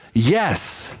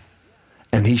 Yes,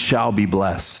 and he shall be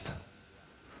blessed."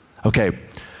 Okay,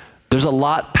 there's a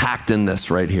lot packed in this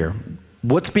right here.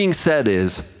 What's being said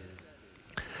is,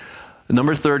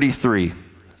 number 33,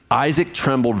 Isaac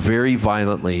trembled very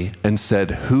violently and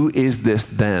said, "Who is this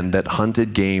then that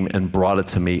hunted game and brought it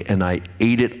to me, and I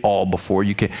ate it all before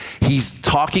you came?" He's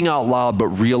talking out loud, but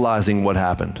realizing what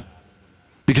happened.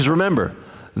 Because remember,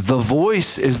 the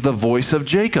voice is the voice of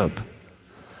Jacob,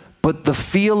 but the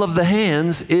feel of the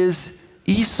hands is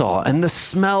Esau, and the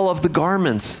smell of the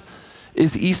garments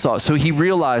is Esau. So he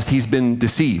realized he's been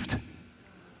deceived.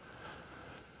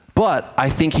 But I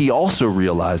think he also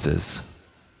realizes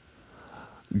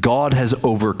God has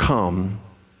overcome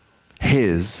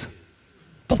his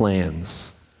plans.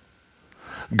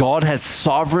 God has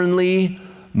sovereignly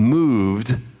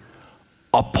moved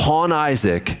upon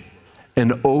Isaac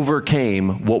and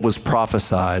overcame what was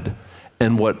prophesied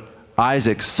and what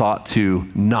Isaac sought to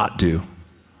not do.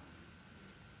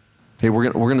 Okay,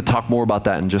 we're going to talk more about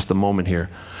that in just a moment here.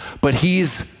 But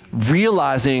he's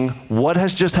realizing what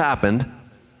has just happened,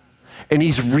 and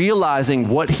he's realizing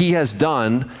what he has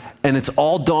done, and it's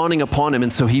all dawning upon him,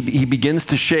 and so he begins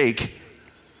to shake.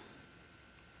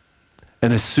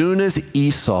 And as soon as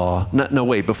Esau, no,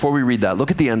 wait, before we read that,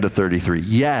 look at the end of 33.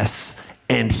 Yes,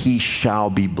 and he shall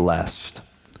be blessed.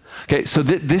 Okay, so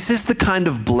this is the kind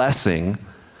of blessing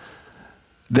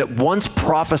that once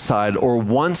prophesied or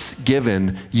once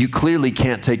given, you clearly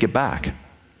can't take it back.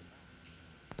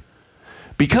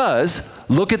 Because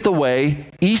look at the way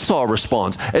Esau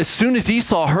responds. As soon as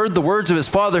Esau heard the words of his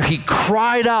father, he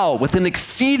cried out with an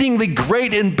exceedingly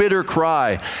great and bitter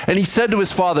cry. And he said to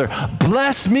his father,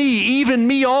 "Bless me, even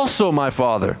me also, my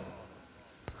father."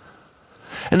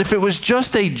 And if it was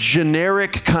just a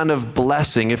generic kind of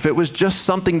blessing, if it was just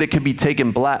something that could be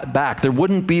taken back, there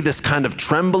wouldn't be this kind of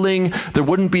trembling. There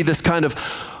wouldn't be this kind of,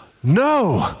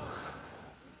 "No,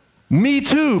 me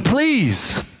too,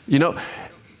 please." You know,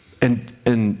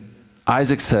 and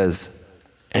Isaac says,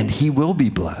 "And he will be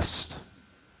blessed."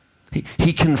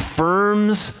 He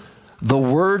confirms the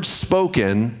words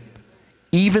spoken,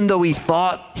 even though he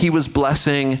thought he was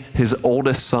blessing his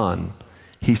oldest son.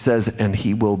 He says, "And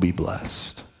he will be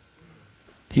blessed."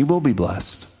 He will be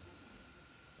blessed.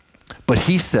 But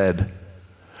he said,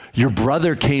 "Your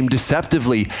brother came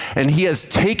deceptively, and he has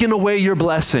taken away your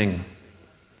blessing."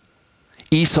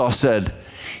 Esau said,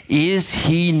 "Is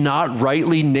he not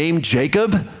rightly named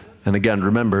Jacob?" And again,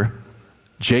 remember,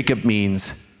 Jacob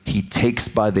means he takes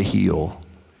by the heel.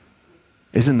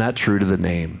 Isn't that true to the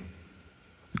name?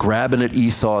 Grabbing at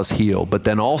Esau's heel, but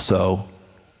then also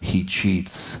he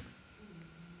cheats.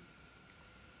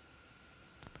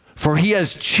 For he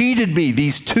has cheated me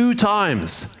these 2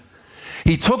 times.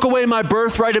 He took away my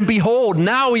birthright, and behold,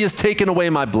 now he has taken away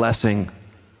my blessing.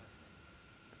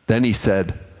 Then he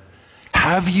said,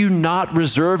 have you not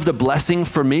reserved a blessing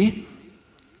for me?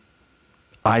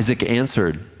 Isaac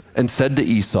answered and said to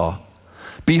Esau,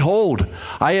 behold,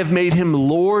 I have made him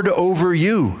lord over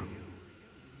you,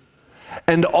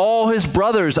 and all his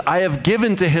brothers I have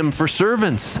given to him for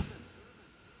servants.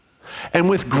 And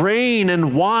with grain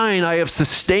and wine I have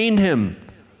sustained him.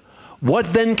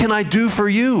 What then can I do for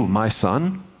you, my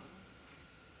son?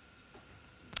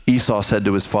 Esau said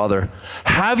to his father,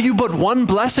 have you but one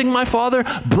blessing, my father?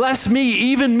 Bless me,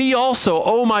 even me also,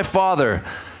 O my father.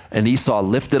 And Esau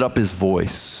lifted up his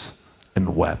voice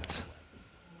and wept.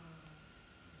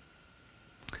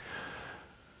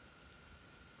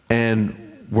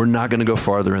 And we're not going to go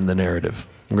farther in the narrative.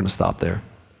 We're going to stop there.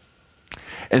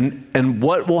 And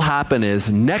what will happen is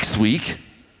next week,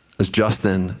 as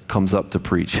Justin comes up to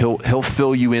preach, he'll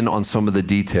fill you in on some of the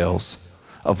details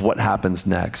of what happens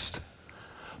next.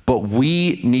 But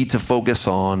we need to focus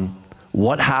on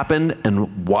what happened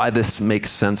and why this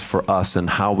makes sense for us and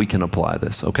how we can apply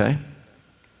this, okay?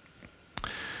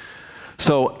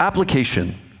 So,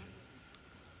 application.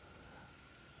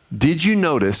 Did you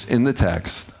notice in the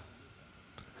text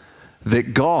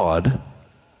that God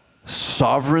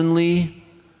sovereignly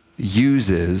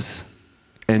uses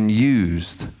and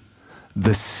used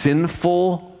the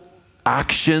sinful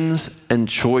actions and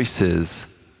choices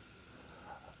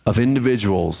of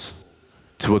individuals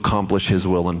to accomplish his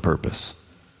will and purpose?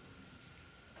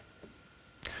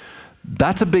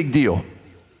 That's a big deal.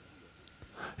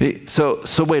 So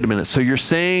wait a minute. So you're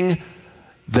saying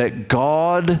that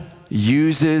God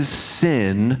uses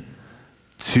sin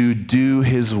to do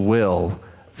his will?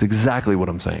 It's exactly what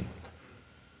I'm saying.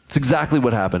 It's exactly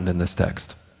what happened in this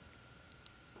text.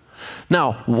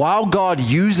 Now, while God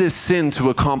uses sin to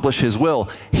accomplish his will,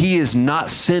 he is not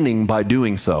sinning by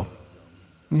doing so.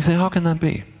 And you say, how can that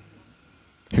be?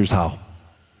 Here's how.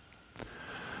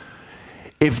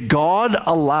 If God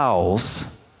allows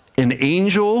an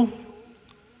angel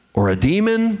or a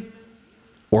demon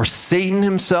or Satan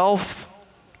himself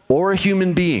or a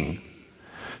human being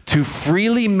to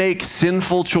freely make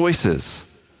sinful choices,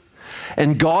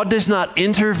 and God does not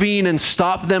intervene and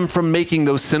stop them from making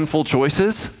those sinful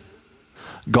choices,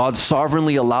 God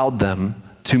sovereignly allowed them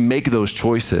to make those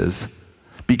choices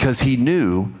because he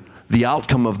knew the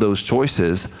outcome of those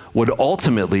choices would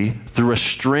ultimately, through a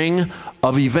string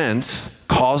of events,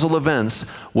 causal events,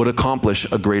 would accomplish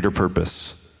a greater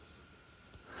purpose.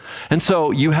 And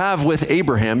so you have with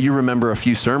Abraham, you remember a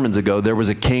few sermons ago, there was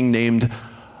a king named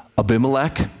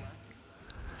Abimelech,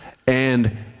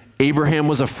 and Abraham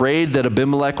was afraid that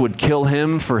Abimelech would kill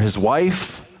him for his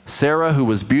wife, Sarah, who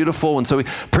was beautiful. And so he,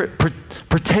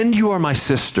 pretend you are my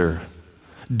sister.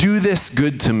 Do this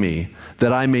good to me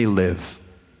that I may live.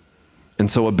 And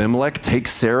so Abimelech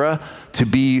takes Sarah to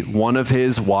be one of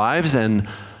his wives. And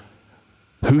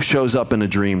who shows up in a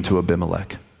dream to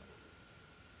Abimelech?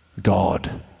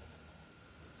 God.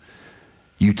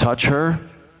 You touch her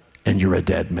and you're a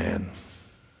dead man.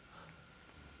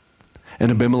 And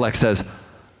Abimelech says,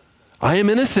 I am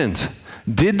innocent.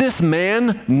 Did this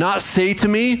man not say to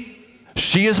me,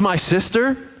 she is my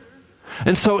sister?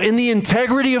 And so in the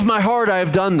integrity of my heart, I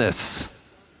have done this.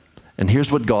 And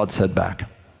here's what God said back.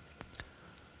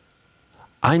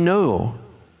 I know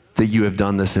that you have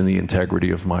done this in the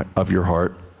integrity of your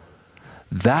heart.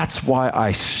 That's why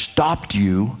I stopped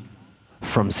you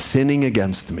from sinning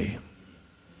against me.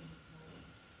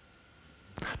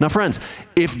 Now, friends,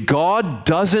 if God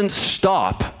doesn't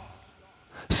stop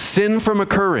sin from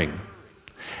occurring,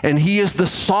 and he is the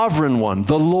sovereign one,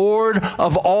 the Lord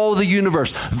of all the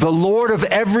universe, the Lord of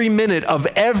every minute, of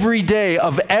every day,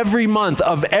 of every month,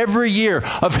 of every year,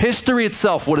 of history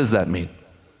itself, what does that mean?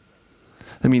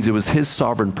 That means it was his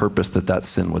sovereign purpose that that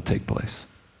sin would take place.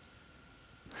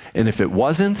 And if it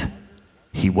wasn't,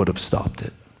 he would have stopped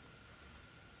it.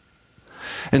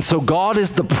 And so God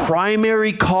is the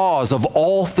primary cause of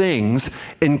all things,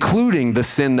 including the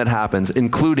sin that happens,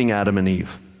 including Adam and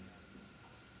Eve.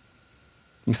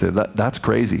 You say, that's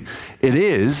crazy. It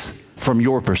is from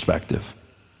your perspective.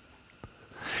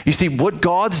 You see, what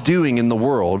God's doing in the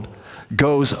world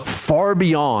goes far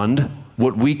beyond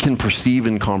what we can perceive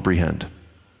and comprehend.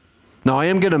 Now, I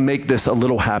am going to make this a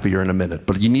little happier in a minute,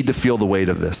 but you need to feel the weight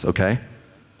of this, okay?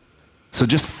 So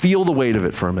just feel the weight of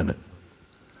it for a minute.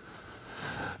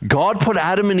 God put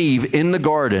Adam and Eve in the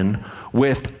garden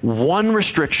with one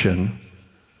restriction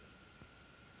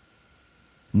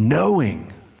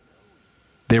knowing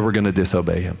they were going to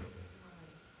disobey him.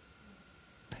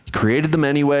 He created them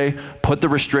anyway, put the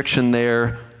restriction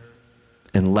there,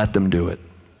 and let them do it.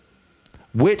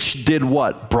 Which did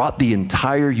what? Brought the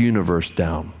entire universe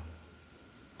down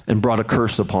and brought a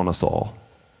curse upon us all.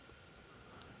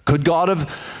 Could God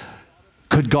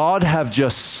have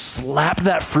just slapped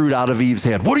that fruit out of Eve's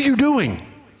hand? What are you doing?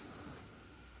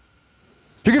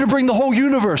 You're going to bring the whole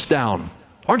universe down.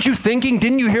 Aren't you thinking?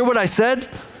 Didn't you hear what I said?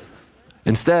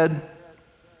 Instead,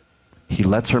 he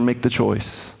lets her make the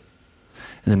choice.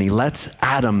 And then he lets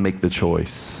Adam make the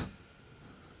choice.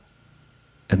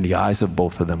 And the eyes of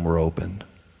both of them were opened.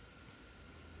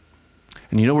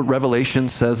 And you know what Revelation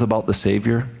says about the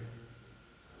Savior?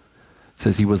 It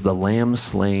says he was the lamb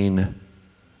slain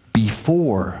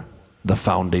before the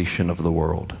foundation of the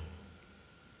world.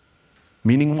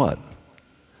 Meaning what?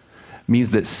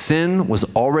 Means that sin was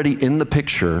already in the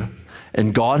picture,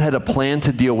 and God had a plan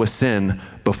to deal with sin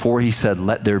before he said,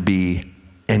 let there be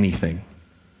anything.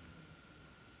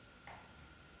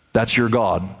 That's your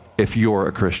God if you're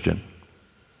a Christian.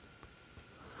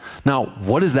 Now,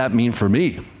 what does that mean for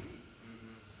me?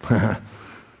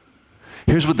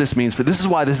 Here's what this means this is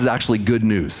why this is actually good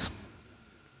news.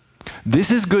 This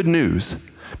is good news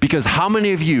because how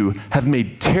many of you have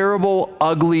made terrible,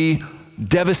 ugly,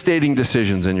 devastating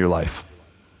decisions in your life?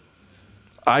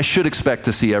 I should expect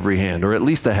to see every hand, or at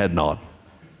least a head nod.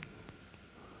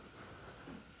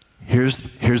 Here's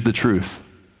the truth.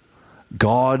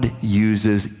 God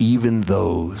uses even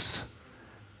those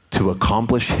to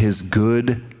accomplish his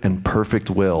good and perfect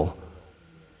will.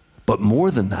 But more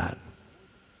than that,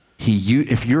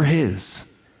 if you're his,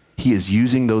 he is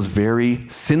using those very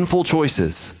sinful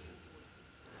choices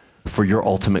for your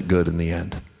ultimate good in the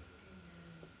end.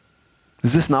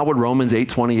 Is this not what Romans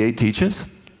 8:28 teaches?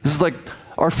 This is like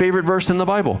our favorite verse in the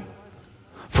Bible.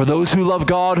 For those who love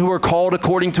God, who are called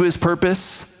according to his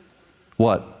purpose,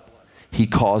 what? He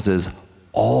causes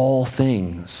all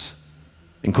things,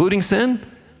 including sin,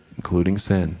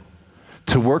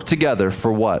 to work together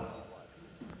for what?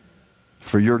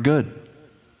 For your good.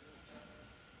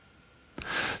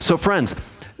 So friends,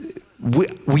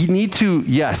 we need to,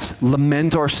 yes,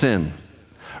 lament our sin,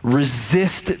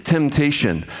 resist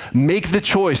temptation, make the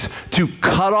choice to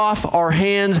cut off our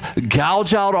hands,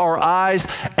 gouge out our eyes,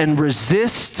 and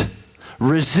resist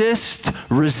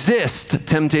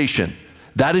temptation.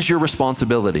 That is your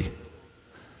responsibility.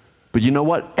 But you know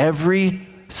what? Every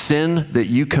sin that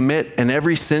you commit and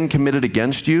every sin committed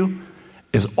against you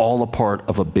is all a part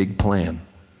of a big plan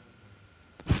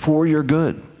for your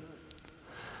good.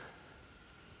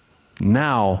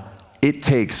 Now, it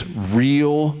takes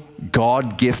real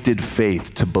God-gifted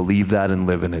faith to believe that and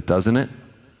live in it, doesn't it?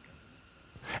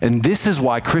 And this is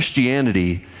why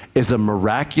Christianity is a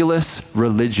miraculous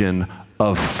religion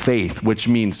of faith, which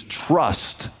means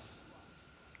trust.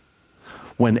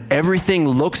 When everything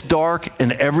looks dark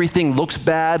and everything looks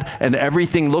bad and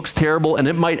everything looks terrible, and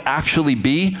it might actually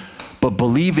be, but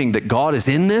believing that God is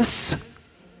in this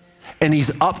and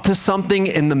he's up to something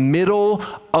in the middle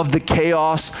of the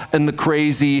chaos and the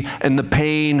crazy and the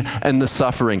pain and the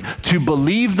suffering. To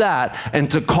believe that and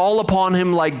to call upon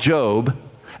him like Job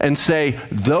and say,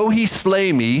 though he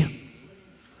slay me,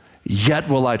 yet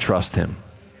will I trust him.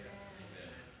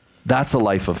 That's a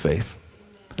life of faith.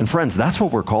 And friends, that's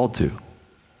what we're called to.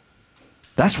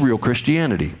 That's real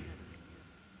Christianity.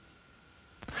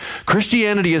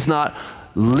 Christianity is not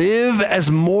live as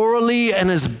morally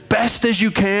and as best as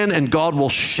you can and God will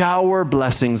shower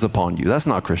blessings upon you. That's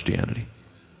not Christianity.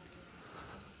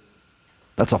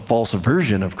 That's a false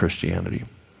version of Christianity.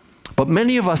 But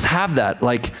many of us have that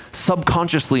like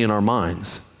subconsciously in our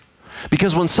minds.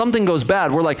 Because when something goes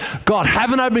bad, we're like, God,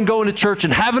 haven't I been going to church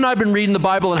and haven't I been reading the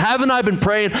Bible and haven't I been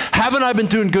praying? Haven't I been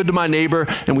doing good to my neighbor?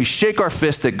 And we shake our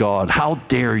fist at God. How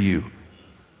dare you?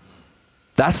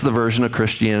 That's the version of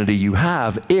Christianity you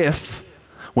have if,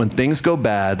 when things go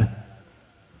bad,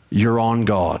 you're on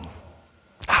God.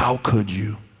 How could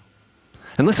you?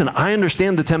 And listen, I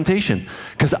understand the temptation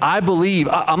because I believe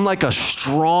I'm like a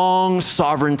strong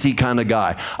sovereignty kind of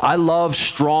guy. I love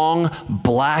strong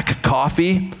black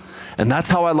coffee. And that's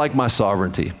how I like my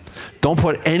sovereignty. Don't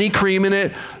put any cream in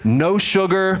it, no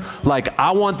sugar. Like,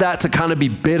 I want that to kind of be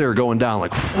bitter going down.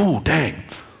 Like, whew, dang.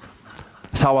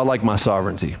 That's how I like my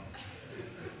sovereignty.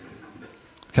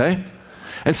 Okay?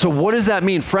 And so what does that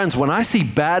mean? Friends, when I see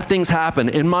bad things happen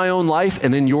in my own life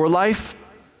and in your life,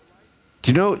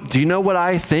 do you know what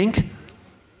I think?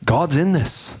 God's in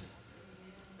this.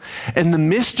 And the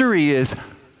mystery is,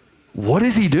 what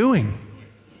is he doing?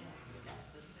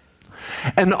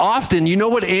 And often, you know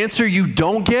what answer you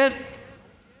don't get?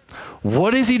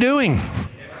 What is he doing?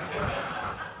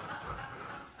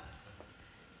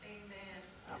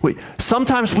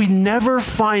 Sometimes we never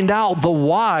find out the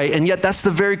why, and yet that's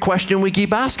the very question we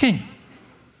keep asking.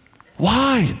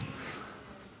 Why?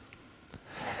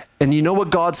 And you know what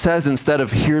God says instead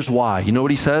of here's why? You know what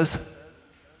he says?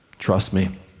 Trust me.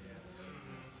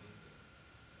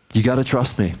 You got to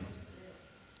trust me.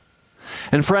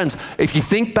 And friends, if you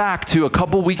think back to a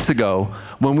couple weeks ago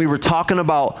when we were talking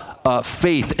about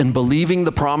faith and believing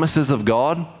the promises of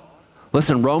God,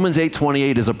 listen, Romans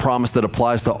 8:28 is a promise that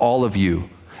applies to all of you.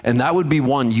 And that would be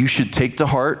one you should take to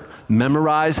heart,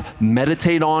 memorize,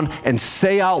 meditate on, and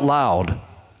say out loud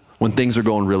when things are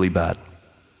going really bad.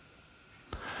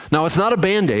 Now, it's not a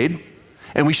Band-Aid,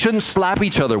 and we shouldn't slap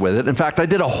each other with it. In fact, I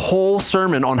did a whole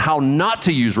sermon on how not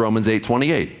to use Romans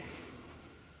 8:28.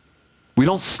 We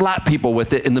don't slap people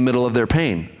with it in the middle of their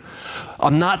pain.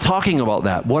 I'm not talking about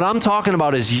that. What I'm talking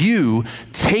about is you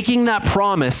taking that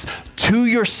promise to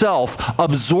yourself,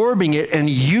 absorbing it, and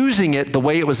using it the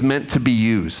way it was meant to be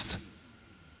used.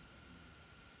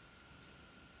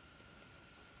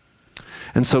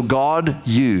 And so God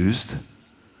used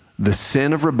the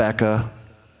sin of Rebekah,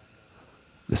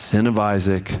 the sin of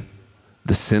Isaac,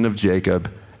 the sin of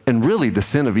Jacob, and really the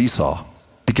sin of Esau,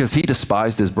 because he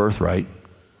despised his birthright.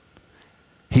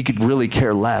 He could really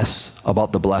care less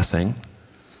about the blessing,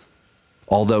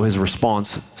 although his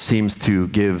response seems to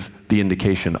give the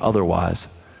indication otherwise.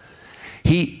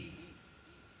 He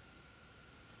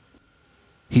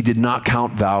did not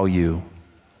count value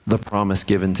the promise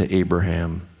given to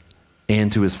Abraham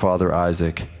and to his father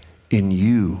Isaac, in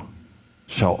you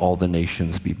shall all the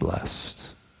nations be blessed.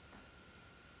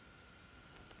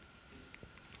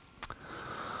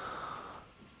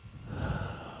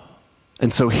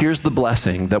 And so here's the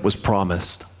blessing that was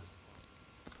promised.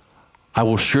 I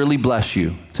will surely bless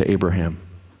you to Abraham,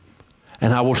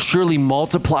 and I will surely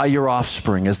multiply your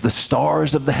offspring as the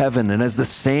stars of the heaven and as the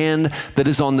sand that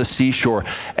is on the seashore,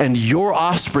 and your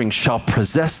offspring shall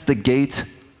possess the gate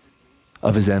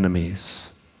of his enemies.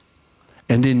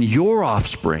 And in your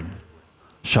offspring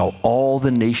shall all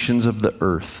the nations of the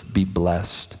earth be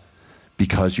blessed,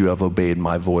 because you have obeyed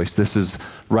my voice. This is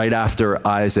right after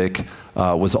Isaac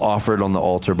was offered on the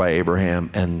altar by Abraham,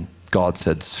 and God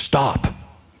said, stop.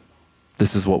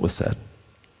 This is what was said.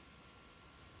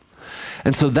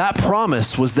 And so that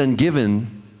promise was then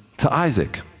given to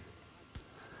Isaac.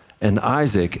 And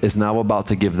Isaac is now about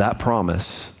to give that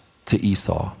promise to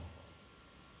Esau.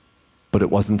 But it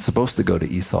wasn't supposed to go to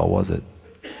Esau, was it?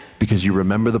 Because you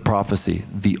remember the prophecy,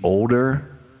 the older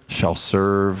shall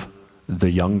serve the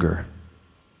younger.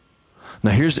 Now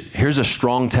here's a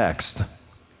strong text,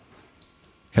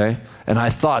 okay? And I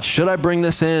thought, should I bring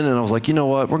this in? And I was like, you know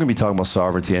what? We're going to be talking about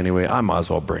sovereignty anyway. I might as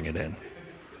well bring it in.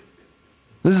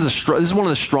 This is one of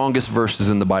the strongest verses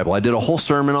in the Bible. I did a whole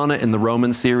sermon on it in the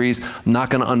Romans series. I'm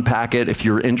not going to unpack it. If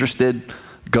you're interested,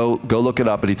 go look it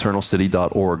up at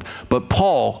eternalcity.org. But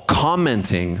Paul,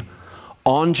 commenting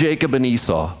on Jacob and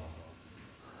Esau,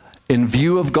 in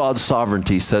view of God's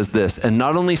sovereignty, says this, and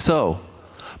not only so,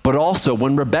 but also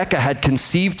when Rebekah had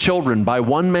conceived children by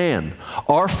one man,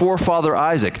 our forefather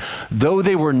Isaac, though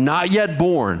they were not yet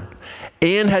born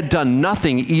and had done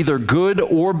nothing either good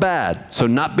or bad, so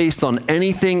not based on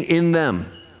anything in them,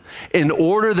 in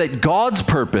order that God's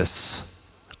purpose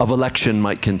of election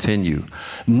might continue,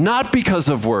 not because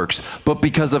of works, but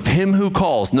because of him who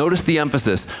calls. Notice the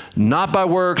emphasis, not by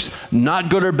works, not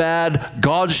good or bad,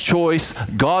 God's choice,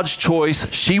 God's choice.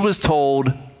 She was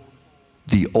told,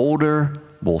 the older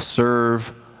will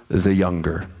serve the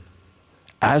younger.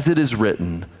 As it is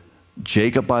written,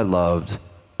 Jacob I loved,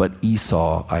 but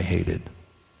Esau I hated.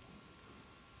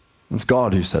 It's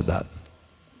God who said that.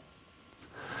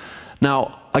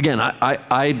 Now, again,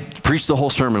 I preached the whole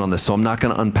sermon on this, so I'm not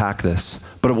going to unpack this.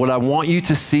 But what I want you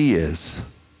to see is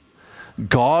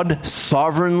God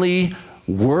sovereignly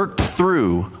worked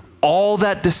through all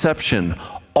that deception,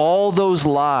 all those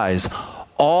lies,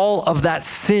 all of that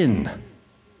sin.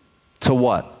 To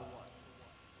what?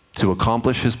 To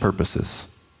accomplish his purposes.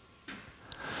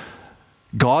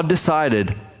 God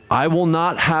decided, I will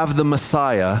not have the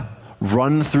Messiah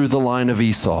run through the line of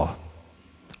Esau.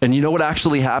 And you know what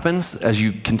actually happens as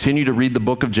you continue to read the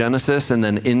book of Genesis and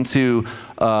then into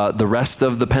the rest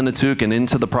of the Pentateuch and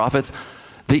into the prophets?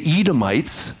 The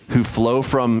Edomites, who flow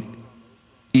from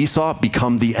Esau,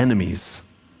 become the enemies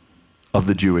of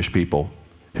the Jewish people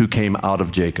who came out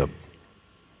of Jacob.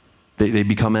 They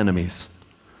become enemies.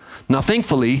 Now,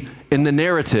 thankfully, in the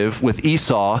narrative with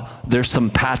Esau, there's some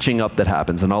patching up that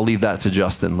happens, and I'll leave that to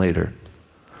Justin later.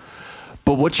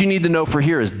 But what you need to know for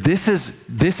here is this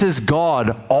is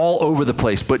God all over the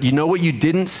place. But you know what you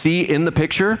didn't see in the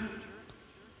picture?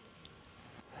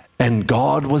 And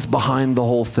God was behind the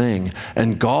whole thing.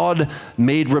 And God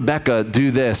made Rebekah do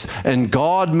this. And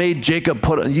God made Jacob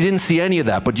you didn't see any of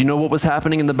that, but you know what was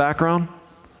happening in the background?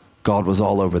 God was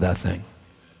all over that thing.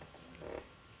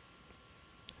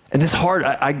 And it's hard,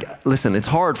 listen, it's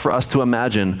hard for us to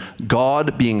imagine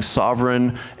God being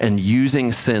sovereign and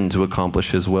using sin to accomplish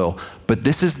his will. But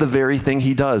this is the very thing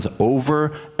he does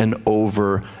over and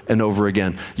over and over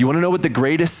again. You want to know what the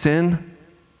greatest sin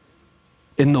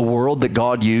in the world that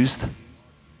God used?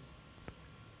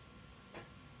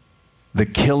 The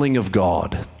killing of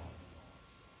God.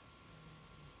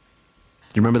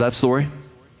 You remember that story?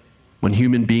 When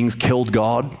human beings killed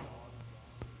God?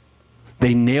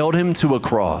 They nailed him to a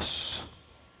cross.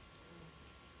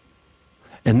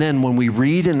 And then when we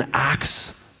read in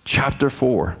Acts chapter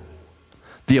 4,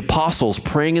 the apostles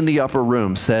praying in the upper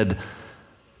room said,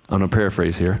 I'm going to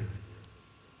paraphrase here,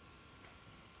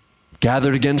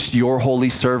 gathered against your holy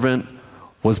servant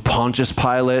was Pontius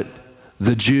Pilate,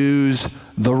 the Jews,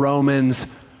 the Romans,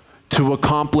 to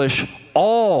accomplish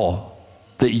all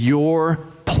that your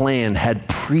plan had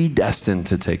predestined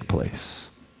to take place.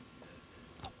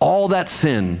 All that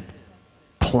sin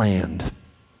planned.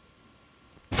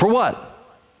 For what?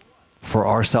 For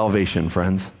our salvation,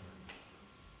 friends.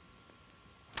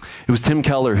 It was Tim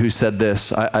Keller who said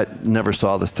this. I never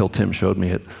saw this till Tim showed me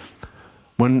it.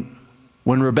 When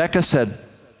Rebekah said,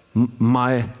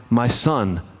 my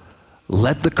son,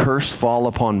 let the curse fall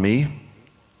upon me,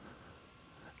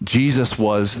 Jesus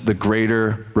was the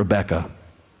greater Rebekah.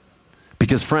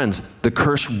 Because friends, the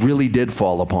curse really did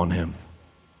fall upon him.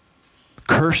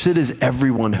 Cursed is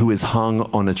everyone who is hung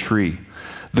on a tree.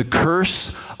 The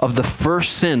curse of the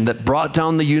first sin that brought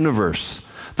down the universe,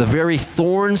 the very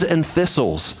thorns and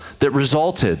thistles that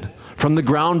resulted from the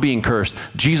ground being cursed,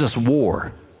 Jesus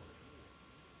bore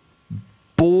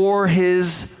our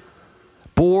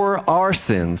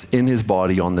sins in his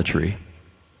body on the tree.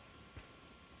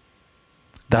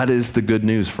 That is the good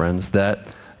news, friends, that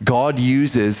God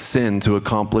uses sin to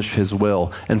accomplish his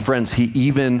will. And friends, he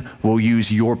even will use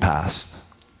your past.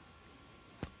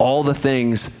 All the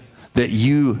things that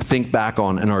you think back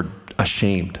on and are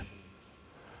ashamed.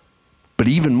 But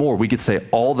even more, we could say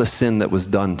all the sin that was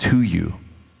done to you,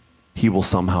 he will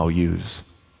somehow use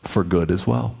for good as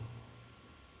well.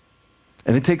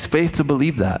 And it takes faith to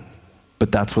believe that,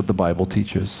 but that's what the Bible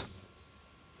teaches.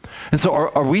 And so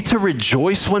are we to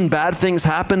rejoice when bad things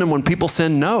happen and when people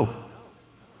sin? No.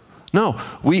 No,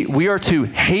 we are to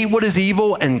hate what is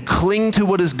evil and cling to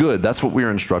what is good. That's what we are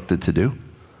instructed to do.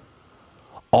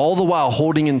 All the while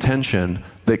holding in tension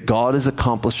that God is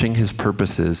accomplishing his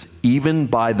purposes even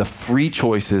by the free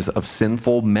choices of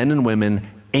sinful men and women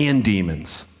and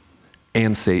demons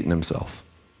and Satan himself.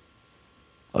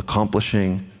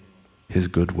 Accomplishing his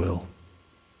good will.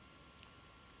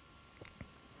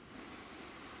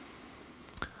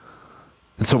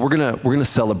 And so we're gonna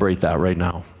celebrate that right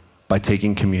now by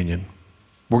taking communion.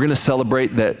 We're gonna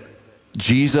celebrate that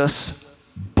Jesus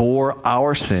bore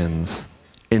our sins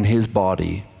in his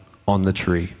body on the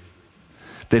tree.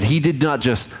 That he did not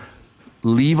just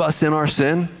leave us in our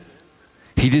sin.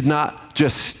 He did not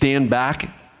just stand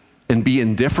back and be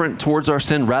indifferent towards our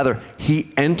sin. Rather,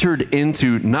 he entered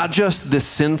into not just this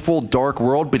sinful, dark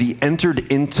world, but he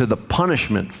entered into the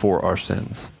punishment for our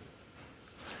sins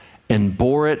and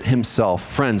bore it himself,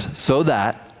 friends, so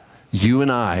that you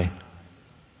and I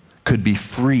could be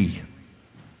free.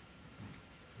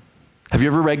 Have you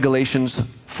ever read Galatians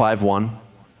 5:1?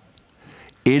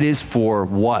 It is for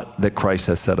what that Christ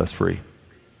has set us free?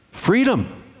 Freedom.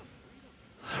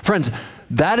 Friends,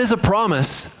 that is a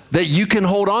promise that you can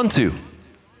hold on to.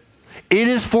 It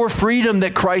is for freedom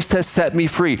that Christ has set me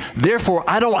free. Therefore,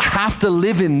 I don't have to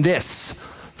live in this,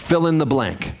 fill in the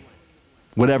blank,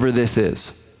 whatever this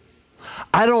is.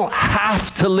 I don't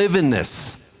have to live in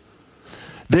this.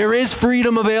 There is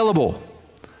freedom available.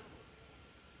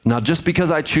 Now, just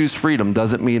because I choose freedom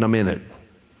doesn't mean I'm in it.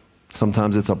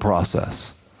 Sometimes it's a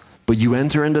process. But you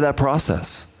enter into that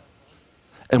process.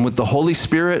 And with the Holy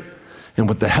Spirit and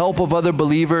with the help of other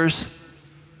believers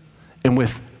and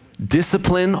with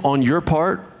discipline on your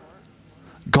part,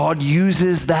 God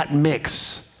uses that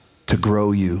mix to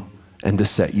grow you and to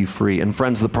set you free. And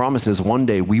friends, the promise is one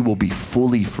day we will be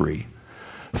fully free.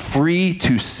 Free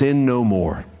to sin no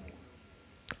more.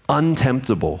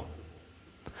 Untemptable.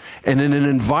 And in an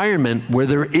environment where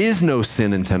there is no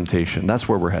sin and temptation. That's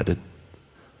where we're headed.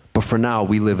 But for now,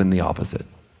 we live in the opposite.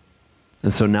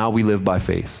 And so now we live by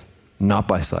faith, not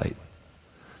by sight.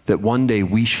 That one day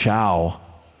we shall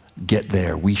get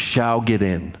there. We shall get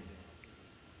in.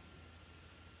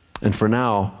 And for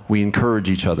now, we encourage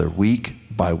each other week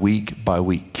by week by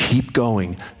week. Keep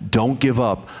going. Don't give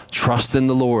up. Trust in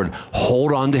the Lord.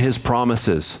 Hold on to his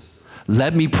promises.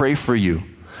 Let me pray for you.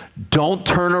 Don't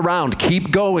turn around.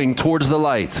 Keep going towards the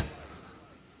light.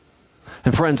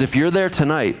 And friends, if you're there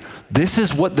tonight, this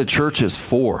is what the church is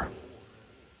for.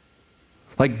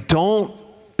 Like, don't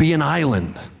be an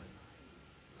island.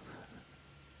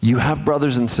 You have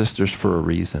brothers and sisters for a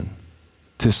reason,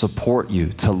 to support you,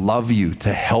 to love you,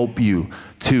 to help you,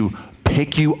 to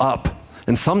pick you up,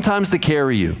 and sometimes to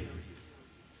carry you.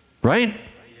 Right?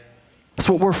 That's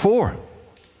what we're for.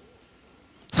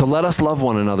 So let us love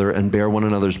one another and bear one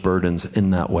another's burdens in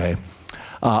that way.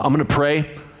 I'm going to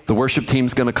pray. The worship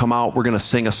team's going to come out. We're going to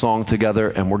sing a song together,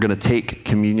 and we're going to take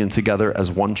communion together as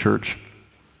one church.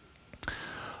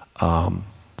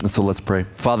 And so let's pray.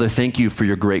 Father, thank you for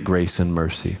your great grace and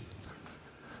mercy.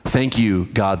 Thank you,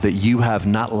 God, that you have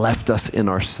not left us in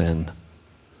our sin.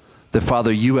 That,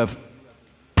 Father, you have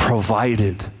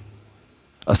provided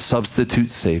a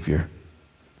substitute Savior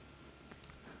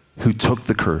who took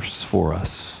the curse for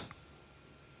us.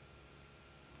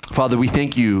 Father, we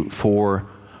thank you for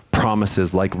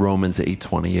promises like Romans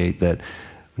 8:28, that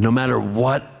no matter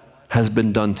what has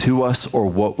been done to us or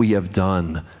what we have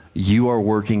done, you are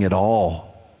working it all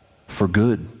for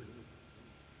good,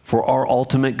 for our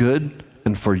ultimate good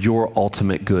and for your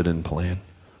ultimate good and plan.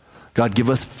 God, give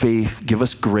us faith, give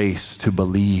us grace to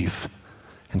believe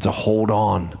and to hold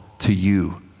on to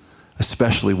you,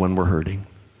 especially when we're hurting,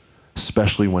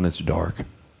 especially when it's dark,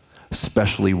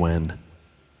 especially when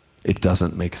it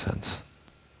doesn't make sense.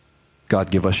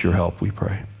 God, give us your help, we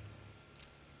pray.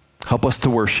 Help us to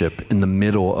worship in the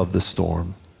middle of the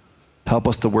storm. Help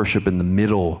us to worship in the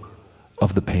middle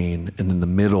of the pain and in the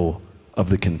middle of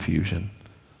the confusion.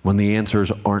 When the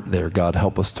answers aren't there, God,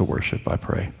 help us to worship, I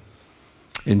pray.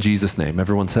 In Jesus' name,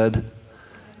 everyone said,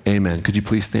 amen. Could you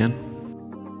please stand?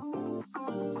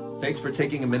 Thanks for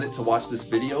taking a minute to watch this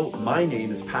video. My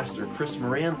name is Pastor Chris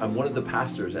Moran. I'm one of the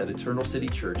pastors at Eternal City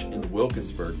Church in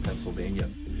Wilkinsburg, Pennsylvania.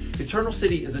 Eternal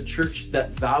City is a church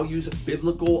that values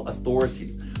biblical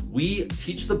authority. We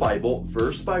teach the Bible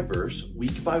verse by verse,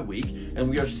 week by week, and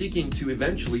we are seeking to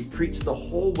eventually preach the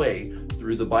whole way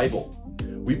through the Bible.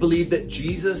 We believe that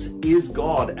Jesus is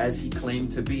God as he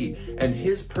claimed to be, and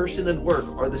his person and work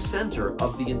are the center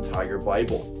of the entire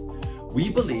Bible. We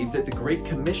believe that the Great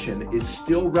Commission is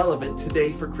still relevant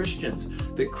today for Christians,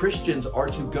 that Christians are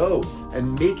to go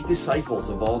and make disciples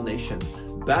of all nations,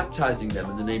 baptizing them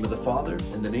in the name of the Father,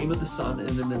 in the name of the Son, and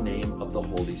in the name of the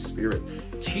Holy Spirit,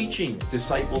 teaching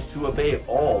disciples to obey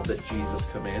all that Jesus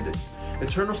commanded.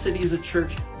 Eternal City is a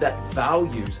church that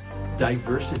values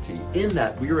diversity, in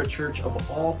that we are a church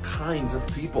of all kinds of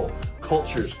people,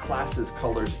 cultures, classes,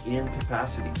 colors, and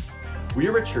capacity. We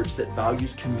are a church that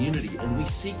values community, and we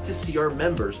seek to see our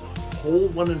members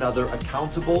hold one another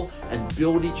accountable and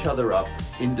build each other up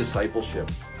in discipleship.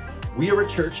 We are a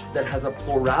church that has a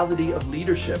plurality of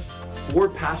leadership, 4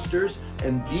 pastors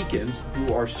and deacons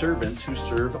who are servants who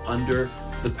serve under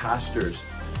the pastors.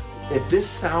 If this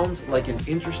sounds like an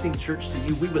interesting church to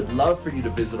you, we would love for you to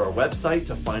visit our website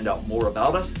to find out more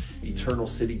about us,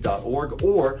 eternalcity.org,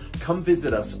 or come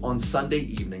visit us on Sunday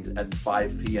evenings at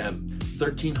 5 p.m.,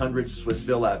 1300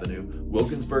 Swissville Avenue,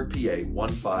 Wilkinsburg, PA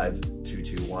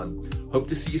 15221. Hope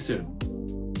to see you soon.